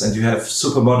grass, and you have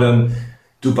super modern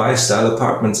Dubai-style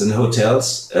apartments and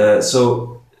hotels.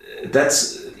 So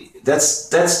that's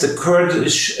the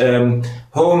Kurdish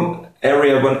home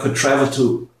area one could travel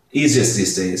to easiest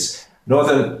these days.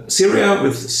 Northern Syria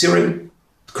with Syrian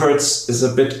Kurds is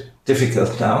a bit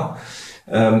difficult now.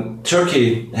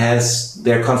 Turkey has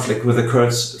their conflict with the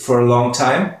Kurds for a long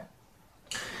time.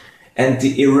 And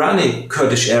the Irani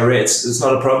Kurdish area, it's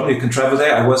not a problem. You can travel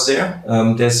there. I was there.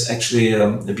 There's actually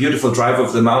a beautiful drive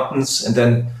over the mountains. And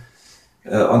then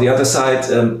on the other side,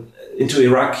 into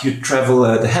Iraq, you travel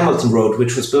the Hamilton Road,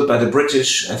 which was built by the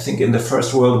British, I think, in the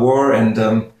First World War. And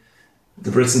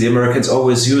the Brits and the Americans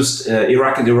always used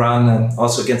Iraq and Iran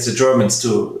also against the Germans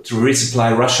to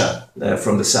resupply Russia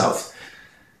from the south.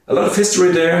 A lot of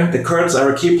history there. The Kurds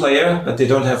are a key player, but they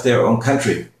don't have their own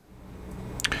country.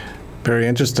 Very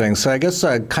interesting. So I guess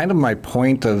kind of my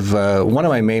point of one of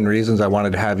my main reasons I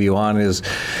wanted to have you on is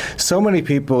so many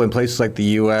people in places like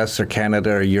the US or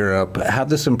Canada or Europe have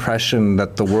this impression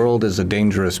that the world is a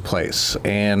dangerous place.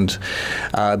 And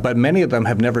but many of them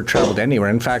have never traveled anywhere.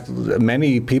 In fact,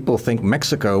 many people think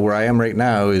Mexico, where I am right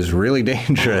now, is really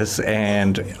dangerous.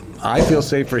 And I feel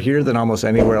safer here than almost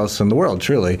anywhere else in the world,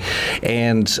 truly.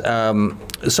 And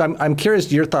so I'm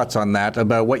curious your thoughts on that,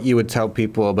 about what you would tell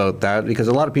people about that, because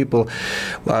a lot of people,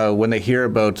 when they hear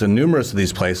about numerous of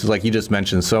these places, like you just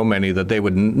mentioned, so many that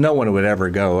no one would ever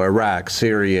go, Iraq,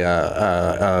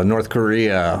 Syria, North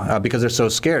Korea, because they're so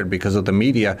scared because of the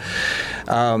media.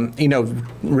 You know,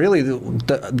 really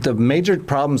the major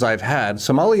problems I've had,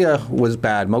 Somalia was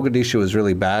bad, Mogadishu was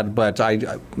really bad, but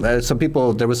some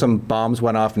people, there was some bombs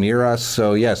went off near us,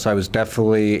 so yes, I was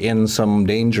definitely in some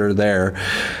danger there.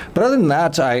 But other than that,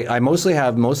 that, I mostly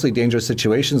have dangerous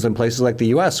situations in places like the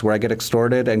U.S. where I get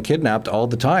extorted and kidnapped all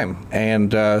the time.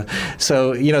 And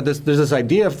so, you know, there's this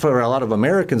idea for a lot of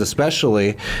Americans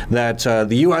especially that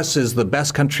the U.S. is the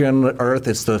best country on earth,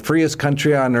 it's the freest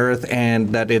country on earth, and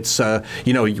that it's,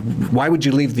 you know, why would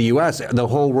you leave the U.S.? The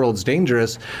whole world's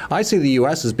dangerous. I see the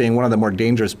U.S. as being one of the more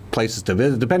dangerous places to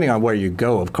visit, depending on where you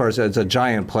go. Of course, it's a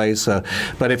giant place,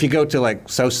 but if you go to like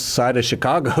south side of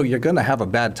Chicago, you're going to have a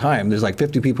bad time. There's like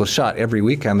 50 people shot every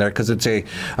weekend there because it's a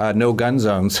no-gun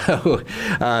zone. So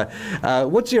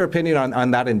what's your opinion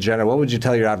on that in general? What would you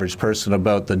tell your average person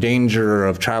about the danger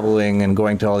of traveling and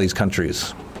going to all these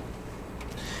countries?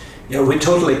 Yeah, we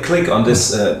totally click on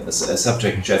this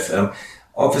subject, Jeff.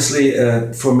 Obviously,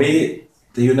 for me,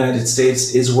 the United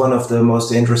States is one of the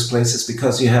most dangerous places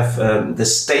because you have the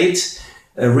state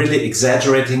really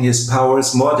exaggerating his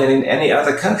powers more than in any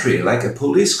other country. Like a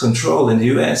police control in the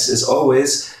US is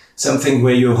always something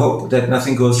where you hope that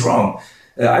nothing goes wrong.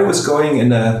 I was going in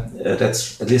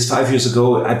that's at least 5 years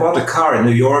ago, I bought a car in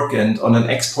New York and on an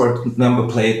export number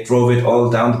plate, drove it all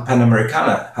down the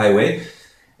Panamericana highway.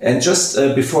 And just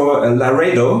before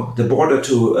Laredo, the border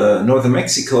to northern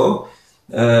Mexico,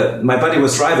 my buddy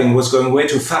was driving, was going way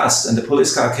too fast, and the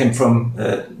police car came from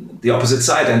the opposite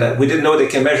side, and we didn't know they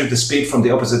can measure the speed from the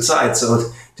opposite side.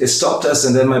 So they stopped us,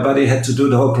 and then my buddy had to do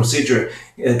the whole procedure.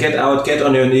 Get out, get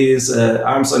on your knees,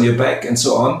 arms on your back, and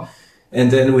so on. And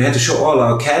then we had to show all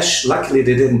our cash. Luckily,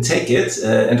 they didn't take it.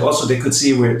 And also they could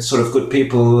see we're sort of good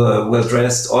people,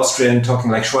 well-dressed, Austrian,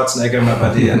 talking like Schwarzenegger, my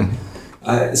buddy.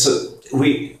 And so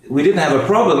we didn't have a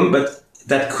problem, but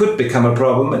that could become a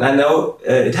problem. And I know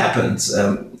it happens.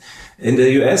 In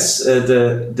the US,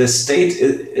 the state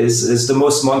is the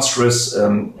most monstrous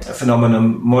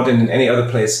phenomenon, more than in any other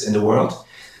place in the world.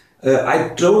 I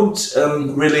don't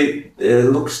really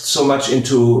look so much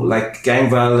into like gang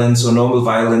violence or normal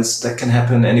violence that can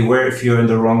happen anywhere if you're in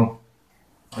the wrong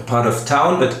part of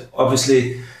town. But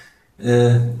obviously,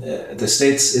 the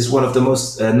States is one of the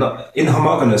most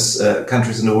inhomogeneous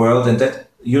countries in the world, and that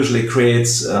usually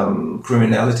creates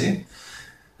criminality.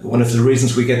 One of the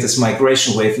reasons we get this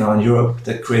migration wave now in Europe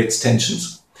that creates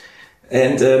tensions.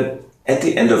 And at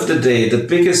the end of the day, the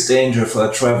biggest danger for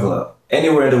a traveler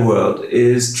anywhere in the world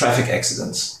is traffic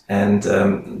accidents. And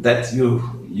that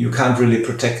you can't really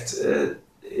protect.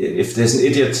 If there's an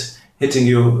idiot hitting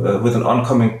you with an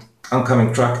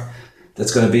oncoming truck,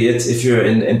 that's going to be it. If you're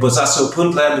in Bosaso,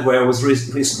 Puntland, where I was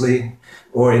recently,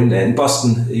 or in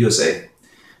Boston, USA,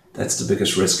 that's the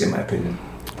biggest risk in my opinion.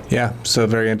 Yeah, so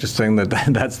very interesting that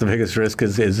that's the biggest risk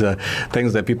is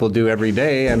things that people do every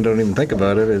day and don't even think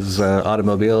about it is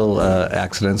automobile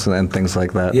accidents and things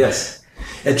like that. Yes.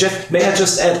 Jeff, may I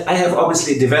just add, I have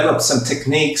obviously developed some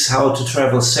techniques how to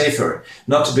travel safer,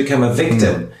 not to become a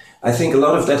victim. I think a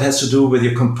lot of that has to do with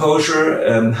your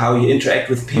composure, how you interact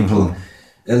with people.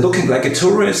 Looking like a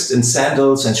tourist in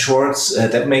sandals and shorts,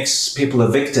 that makes people a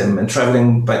victim. And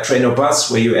traveling by train or bus,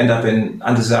 where you end up in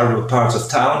undesirable parts of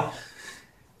town,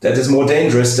 that is more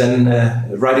dangerous than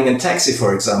riding in taxi,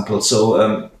 for example.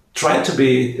 So try to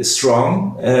be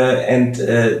strong, and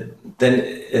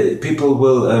then people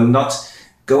will not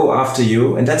go after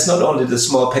you. And that's not only the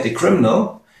small petty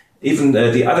criminal, even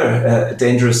the other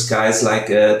dangerous guys like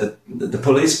the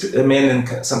policemen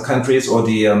in some countries, or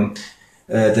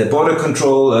the border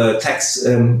control, tax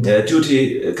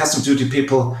duty, customs duty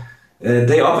people.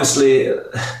 They obviously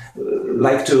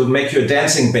like to make you a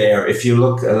dancing bear if you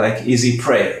look like easy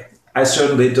prey. I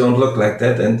certainly don't look like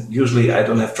that, and usually I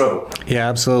don't have trouble. Yeah,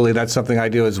 absolutely. That's something I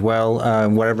do as well.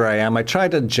 Wherever I am, I try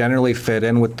to generally fit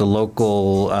in with the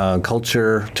local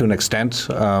culture to an extent.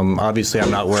 Obviously, I'm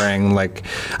not wearing, like,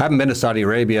 I haven't been to Saudi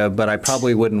Arabia, but I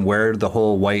probably wouldn't wear the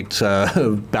whole white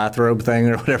bathrobe thing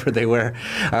or whatever they wear.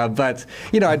 But,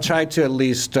 you know, I try to at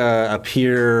least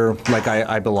appear like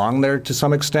I belong there to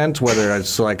some extent, whether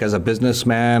it's like as a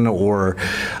businessman or,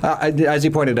 as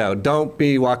you pointed out, don't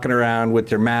be walking around with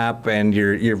your map and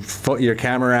your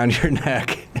camera around your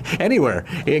neck anywhere,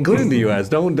 including the U.S.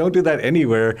 Don't do that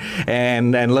anywhere,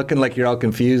 and looking like you're all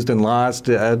confused and lost.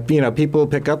 You know, people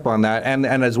pick up on that, and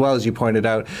as well as you pointed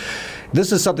out,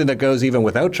 this is something that goes even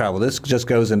without travel. This just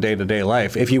goes in day-to-day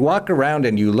life. If you walk around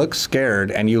and you look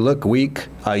scared and you look weak,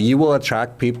 you will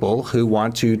attract people who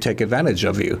want to take advantage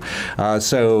of you.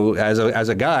 So as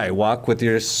a guy, walk with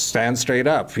your stand straight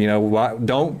up. You know,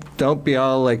 don't be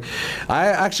all like. I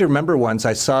actually remember once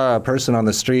I saw a person on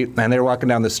the street and they were walking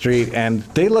down the street and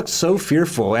they looked so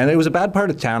fearful, and it was a bad part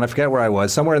of town. I forget where I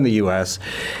was, somewhere in the U.S.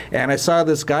 And I saw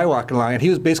this guy walking along and he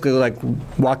was basically like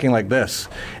walking like this,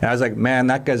 and I was like, man,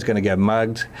 that guy's gonna get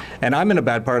mugged. And I'm in a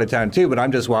bad part of town too, but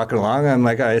I'm just walking along. I'm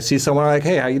like, I see someone, like,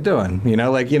 hey, how you doing? You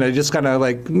know, like, you know, just kind of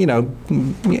like, you know,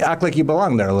 act like you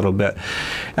belong there a little bit.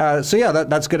 So yeah,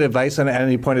 that's good advice. And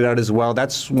he pointed out as well,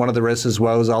 that's one of the risks as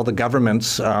well, is all the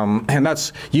governments. And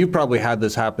that's, you've probably had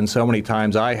this happen so many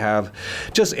times. I have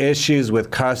just issues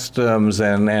with customs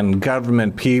and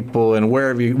government people and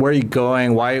where are you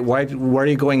going? Where are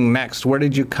you going next? Where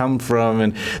did you come from?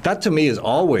 And that to me is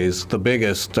always the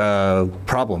biggest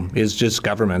problem, is just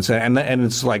governments. And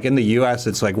it's like in the U.S.,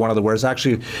 it's like one of the worst.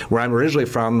 Actually, where I'm originally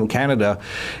from, Canada,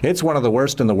 it's one of the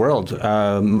worst in the world.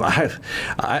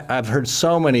 I've heard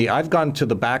so many. I've gone to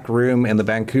the back room in the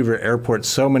Vancouver airport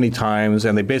so many times,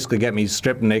 and they basically get me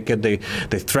stripped naked. They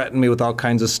threaten me with all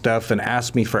kinds of stuff and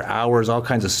ask me for hours, all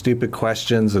kinds of stupid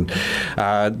questions. And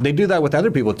they do that with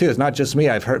other people too. It's not just me.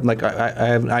 I've heard, like,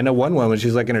 I know one woman,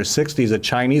 she's like in her 60s, a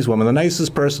Chinese woman, the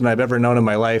nicest person I've ever known in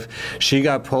my life. She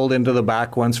got pulled into the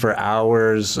back once for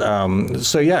hours.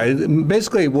 So yeah,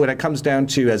 basically when it comes down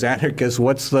to, as anarchists,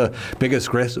 what's the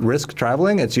biggest risk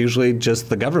traveling? It's usually just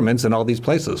the governments in all these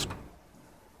places.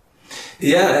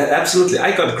 Yeah, absolutely.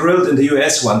 I got grilled in the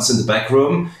US once in the back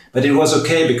room, but it was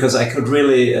okay because I could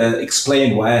really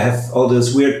explain why I have all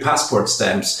those weird passport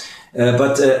stamps.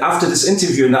 But after this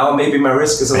interview now, maybe my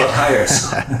risk is a lot higher.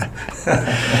 So.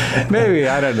 Maybe,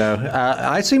 I don't know.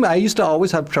 I used to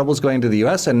always have troubles going to the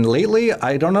U.S. and lately,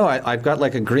 I don't know, I've got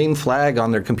like a green flag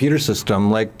on their computer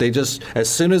system. Like they just, as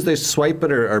soon as they swipe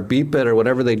it or beep it or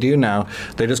whatever they do now,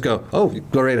 they just go, oh,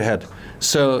 go right ahead.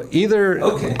 So either,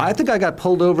 okay. I think I got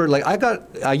pulled over, like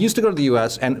I used to go to the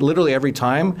U.S. and literally every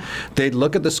time they'd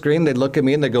look at the screen, they'd look at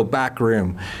me and they'd go back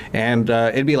room. And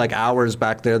it'd be like hours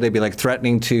back there. They'd be like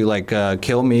threatening to like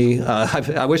kill me.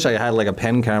 I wish I had like a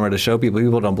pen camera to show people.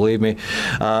 People don't believe me.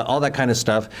 All that kind of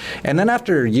stuff. And then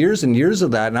after years and years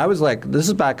of that, and I was like, this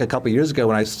is back a couple years ago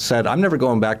when I said, I'm never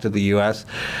going back to the U.S.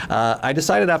 I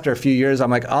decided after a few years,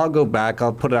 I'm like, I'll go back.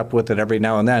 I'll put up with it every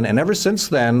now and then. And ever since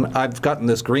then, I've gotten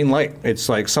this green light. It's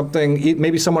like something,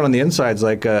 maybe someone on the inside's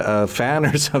like a fan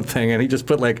or something, and he just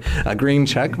put like a green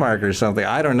check mark or something.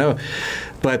 I don't know.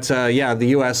 But yeah, the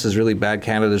U.S. is really bad.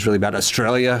 Canada is really bad.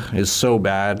 Australia is so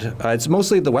bad. It's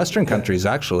mostly the Western countries,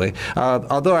 actually.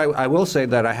 Although I will say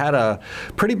that I had a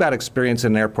pretty bad experience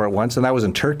in an airport once, and that was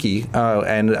in Turkey.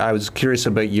 And I was curious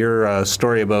about your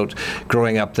story about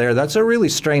growing up there. That's a really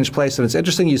strange place, and it's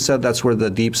interesting you said that's where the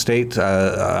deep state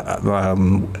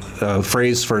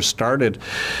phrase first started.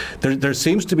 There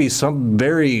seems to be some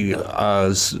very,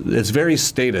 it's very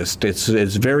statist.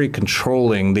 It's very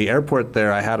controlling. The airport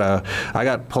there, I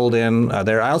got pulled in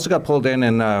there. I also got pulled in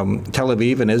Tel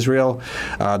Aviv in Israel.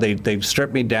 They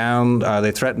stripped me down.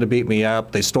 They threatened to beat me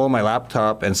up. They stole my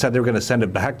laptop and said they were going to send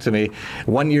it back to me.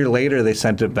 1 year later, they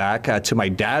sent it back to my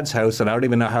dad's house, and I don't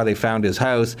even know how they found his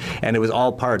house. And it was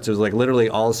all parts. It was like literally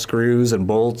all screws and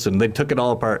bolts, and they took it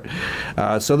all apart.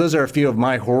 So those are a few of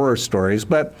my horror stories.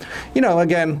 But, you know,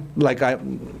 again, like I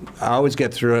always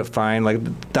get through it fine. Like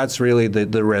that's really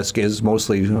the risk, is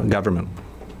mostly government.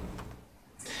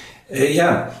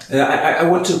 I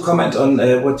want to comment on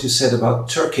what you said about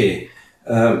Turkey.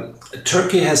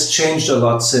 Turkey has changed a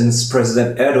lot since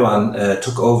President Erdogan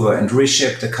took over and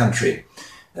reshaped the country.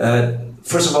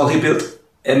 First of all, he built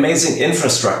amazing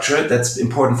infrastructure that's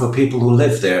important for people who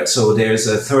live there. So there's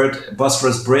a third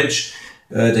Bosphorus bridge.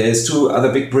 There's two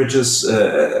other big bridges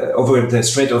over the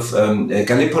Strait of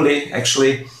Gallipoli,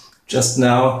 actually. Just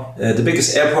now, the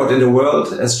biggest airport in the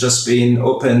world has just been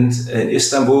opened in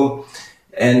Istanbul.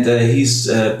 And he's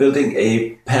building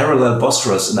a parallel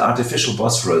Bosphorus, an artificial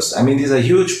Bosphorus. I mean, these are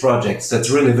huge projects. That's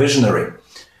really visionary.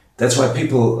 That's why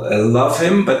people love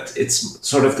him, but it's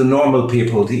sort of the normal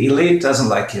people. The elite doesn't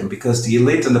like him because the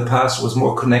elite in the past was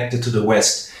more connected to the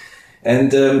West.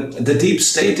 And the deep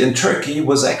state in Turkey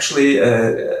was actually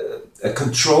a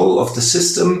control of the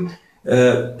system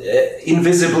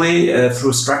invisibly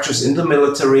through structures in the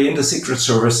military, in the secret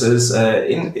services,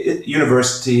 in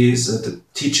universities, the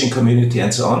teaching community,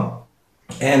 and so on.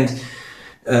 And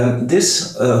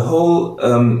this whole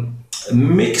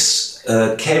mix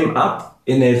came up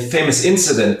in a famous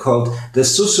incident called the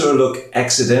Susurluk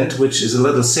accident, which is a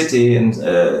little city in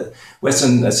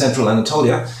western central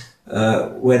Anatolia,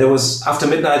 where there was, after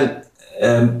midnight,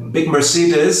 a big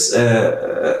Mercedes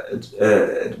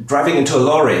driving into a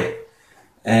lorry.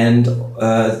 And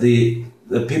the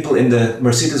people in the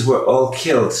Mercedes were all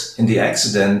killed in the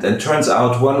accident. And turns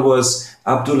out one was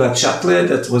Abdullah Chatle,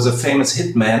 that was a famous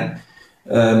hitman,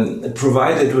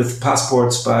 provided with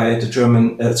passports by the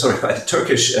by the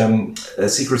Turkish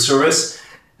Secret Service,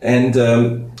 and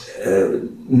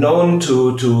known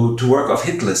to work off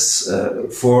hit lists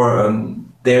for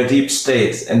their deep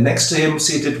state. And next to him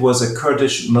seated was a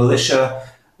Kurdish militia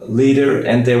leader,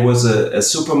 and there was a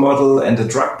supermodel and a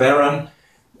drug baron.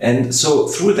 And so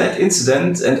through that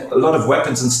incident and a lot of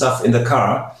weapons and stuff in the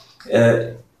car,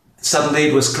 suddenly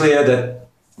it was clear that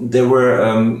there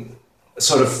were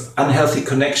sort of unhealthy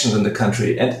connections in the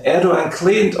country. And Erdogan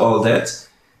cleaned all that,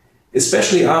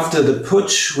 especially after the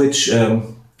putsch, which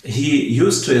he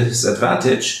used to his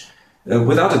advantage.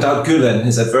 Without a doubt, Gülen,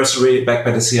 his adversary backed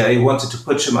by the CIA, wanted to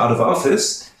putsch him out of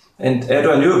office. And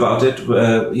Erdogan knew about it.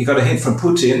 He got a hint from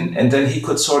Putin, and then he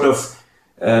could sort of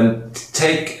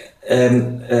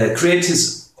create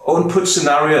his own putsch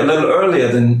scenario a little earlier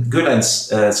than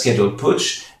Gülen's scheduled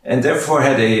putsch, and therefore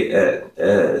had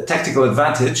a tactical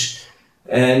advantage.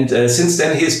 And since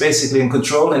then, he is basically in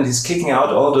control, and he's kicking out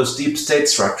all those deep state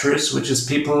structures, which is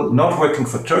people not working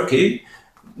for Turkey,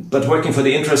 but working for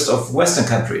the interest of Western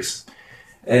countries.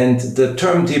 And the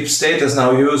term deep state is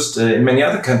now used in many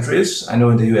other countries. I know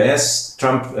in the US,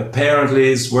 Trump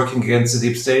apparently is working against the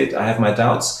deep state. I have my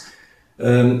doubts.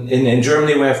 In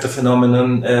Germany, we have the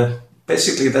phenomenon.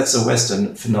 Basically, that's a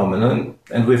Western phenomenon,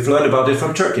 and we've learned about it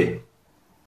from Turkey.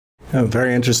 Oh,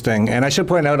 very interesting. And I should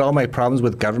point out all my problems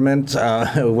with government,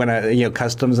 when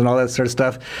customs and all that sort of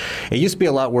stuff. It used to be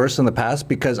a lot worse in the past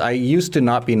because I used to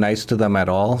not be nice to them at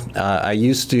all. I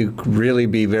used to really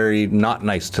be very not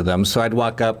nice to them. So I'd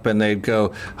walk up and they'd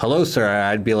go, "Hello, sir."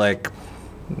 I'd be like,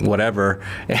 whatever,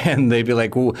 and they'd be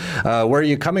like, well, where are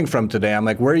you coming from today? I'm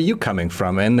like, where are you coming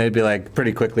from? And they'd be like,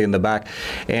 pretty quickly in the back.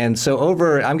 And so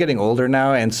I'm getting older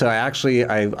now, and so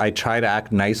I try to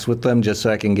act nice with them just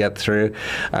so I can get through.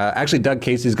 Actually, Doug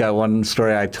Casey's got one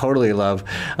story I totally love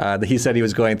that he said he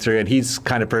was going through, and he's the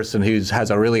kind of person who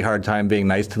has a really hard time being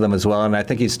nice to them as well, and I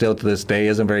think he still to this day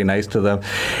isn't very nice to them.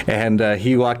 And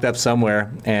he walked up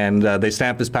somewhere, and they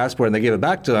stamped his passport and they gave it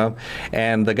back to him,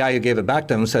 and the guy who gave it back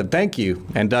to him said, "Thank you."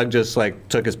 And Doug just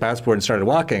took his passport and started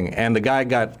walking. And the guy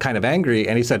got kind of angry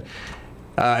and he said,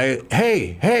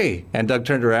 hey. And Doug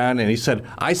turned around and he said,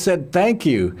 "I said thank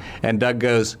you." And Doug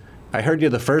goes, "I heard you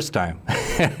the first time."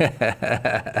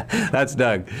 That's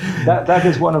Doug. Doug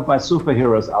is one of my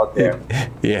superheroes out there.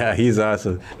 Yeah, he's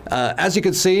awesome. As you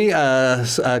can see,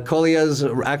 Kolja's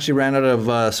actually ran out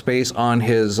of space on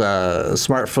his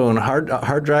smartphone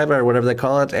hard drive, or whatever they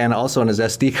call it, and also on his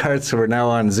SD card. So we're now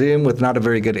on Zoom with not a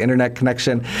very good internet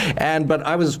connection. But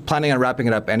I was planning on wrapping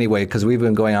it up anyway because we've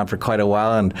been going on for quite a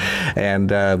while.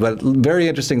 But very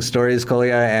interesting stories,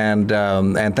 Kolja,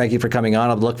 and thank you for coming on.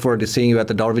 I look forward to seeing you at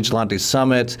the Dollar Vigilante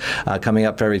Summit coming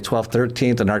up February 12th,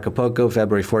 13th, in Acapulco,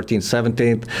 February 14th,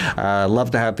 17th.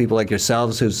 Love to have people like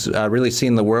yourselves who's really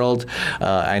seen the world.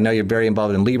 I know you're very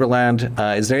involved in Liberland.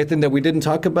 Is there anything that we didn't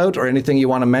talk about or anything you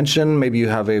want to mention? Maybe you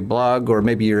have a blog or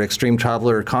maybe you're Extreme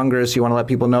Traveler or Congress you want to let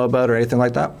people know about or anything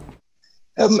like that?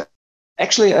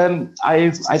 Actually,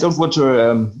 I don't want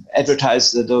to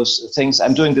advertise those things.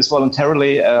 I'm doing this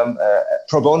voluntarily,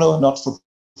 pro bono, not for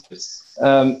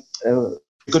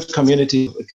good community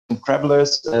of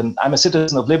travelers. I'm a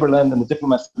citizen of Liberland and a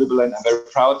diplomat for Liberland. I'm very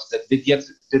proud that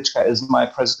Vidjetchka is my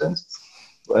president,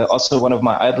 also one of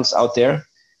my idols out there.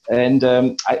 And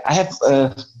I have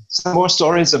some more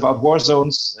stories about war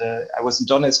zones. I was in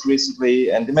Donetsk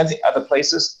recently and in many other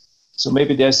places. So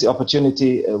maybe there's the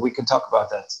opportunity we can talk about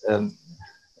that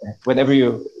whenever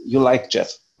you like,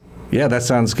 Jeff. Yeah, that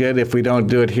sounds good. If we don't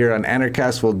do it here on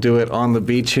Anarchast, we'll do it on the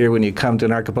beach here when you come to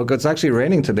Acapulco. It's actually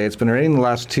raining today. It's been raining the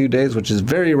last 2 days, which is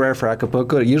very rare for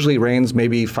Acapulco. It usually rains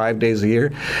maybe 5 days a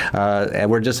year. And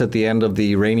we're just at the end of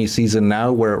the rainy season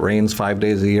now where it rains 5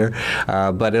 days a year.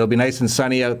 But it'll be nice and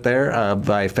sunny out there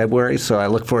by February. So I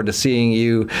look forward to seeing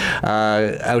you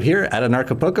out here at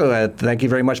Anarchapulco. Thank you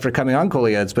very much for coming on,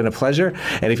 Kolja. It's been a pleasure.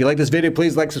 And if you like this video,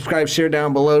 please like, subscribe, share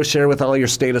down below. Share with all your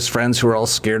statist friends who are all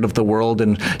scared of the world,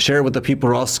 and share with the people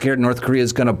who are all scared North Korea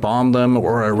is going to bomb them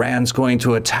or Iran's going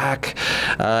to attack.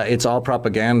 It's all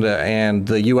propaganda, and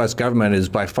the U.S. government is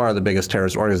by far the biggest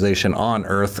terrorist organization on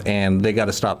earth, and they got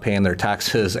to stop paying their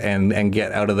taxes and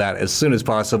get out of that as soon as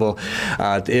possible.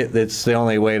 It's the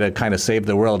only way to kind of save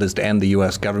the world is to end the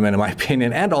U.S. government, in my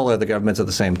opinion, and all other governments at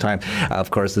the same time. Of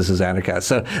course, this is Anarchast.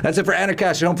 So that's it for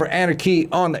Anarchast. You're home for anarchy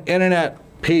on the internet.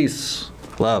 Peace,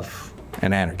 love,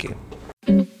 and anarchy.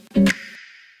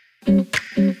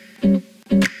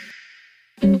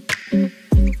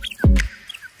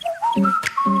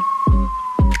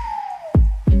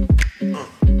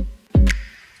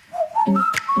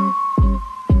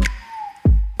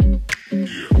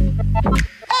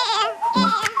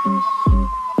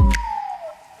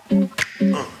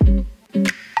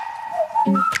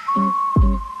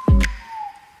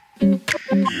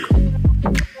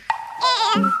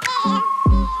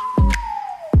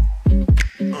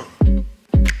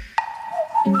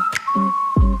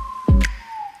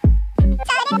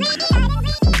 Thank you.